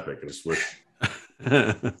slide was epic. I just wish.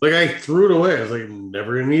 Like I threw it away. I was like,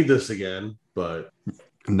 never gonna need this again. But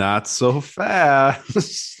not so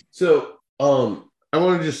fast. So, I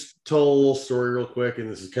want to just tell a little story real quick, and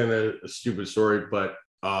this is kind of a stupid story, but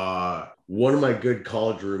one of my good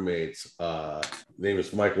college roommates, name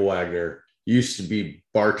is Michael Wagner, used to be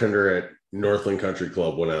bartender at Northland Country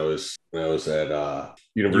Club when I was at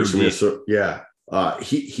University of Minnesota. Yeah,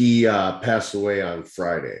 he passed away on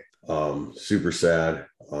Friday. Super sad.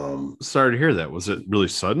 Sorry to hear that. Was it really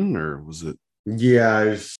sudden or was it?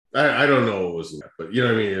 Yeah, I don't know what was in that, but you know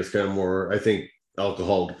what I mean? It's kind of more, I think,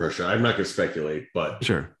 alcohol, depression. I'm not going to speculate, but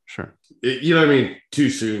Sure. you know what I mean? Too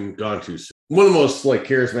soon, gone too soon. One of the most like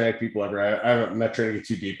charismatic people ever. I'm not trying to get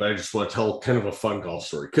too deep, but I just want to tell kind of a fun golf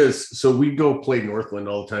story. So we go play Northland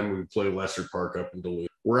all the time. We play Lester Park up in Duluth.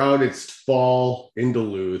 We're out, it's fall in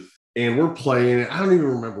Duluth, and we're playing. I don't even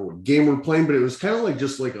remember what game we're playing, but it was kind of like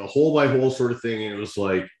just like a hole by hole sort of thing. And it was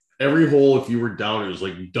like every hole, if you were down, it was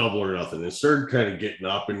like double or nothing. It started kind of getting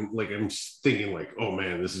up, and like I'm thinking like, oh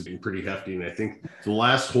man, this is getting pretty hefty. And I think the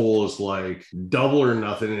last hole is like double or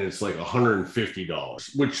nothing, and it's like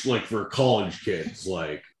 $150, which like for a college kid is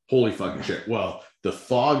like holy fucking shit. Well, the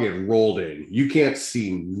fog had rolled in. You can't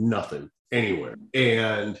see nothing anywhere.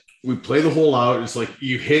 And we play the hole out. It's like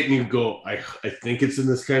you hit and you go, I think it's in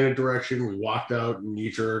this kind of direction. We walked out in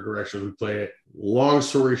each other direction. We play it. Long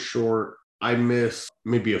story short, I missed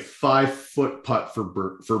maybe a 5-foot putt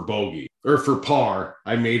for bogey or for par.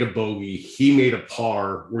 I made a bogey. He made a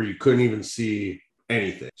par where you couldn't even see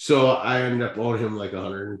anything. So I ended up owing him like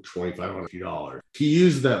 $125 He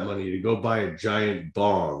used that money to go buy a giant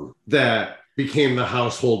bong that became the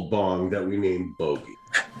household bong that we named Bogey.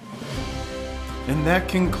 And that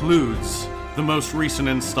concludes the most recent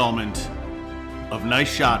installment of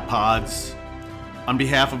Nice Shot Pods. On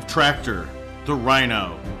behalf of Tractor, the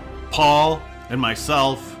Rhino, Paul, and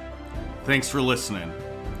myself, thanks for listening.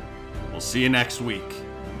 We'll see you next week.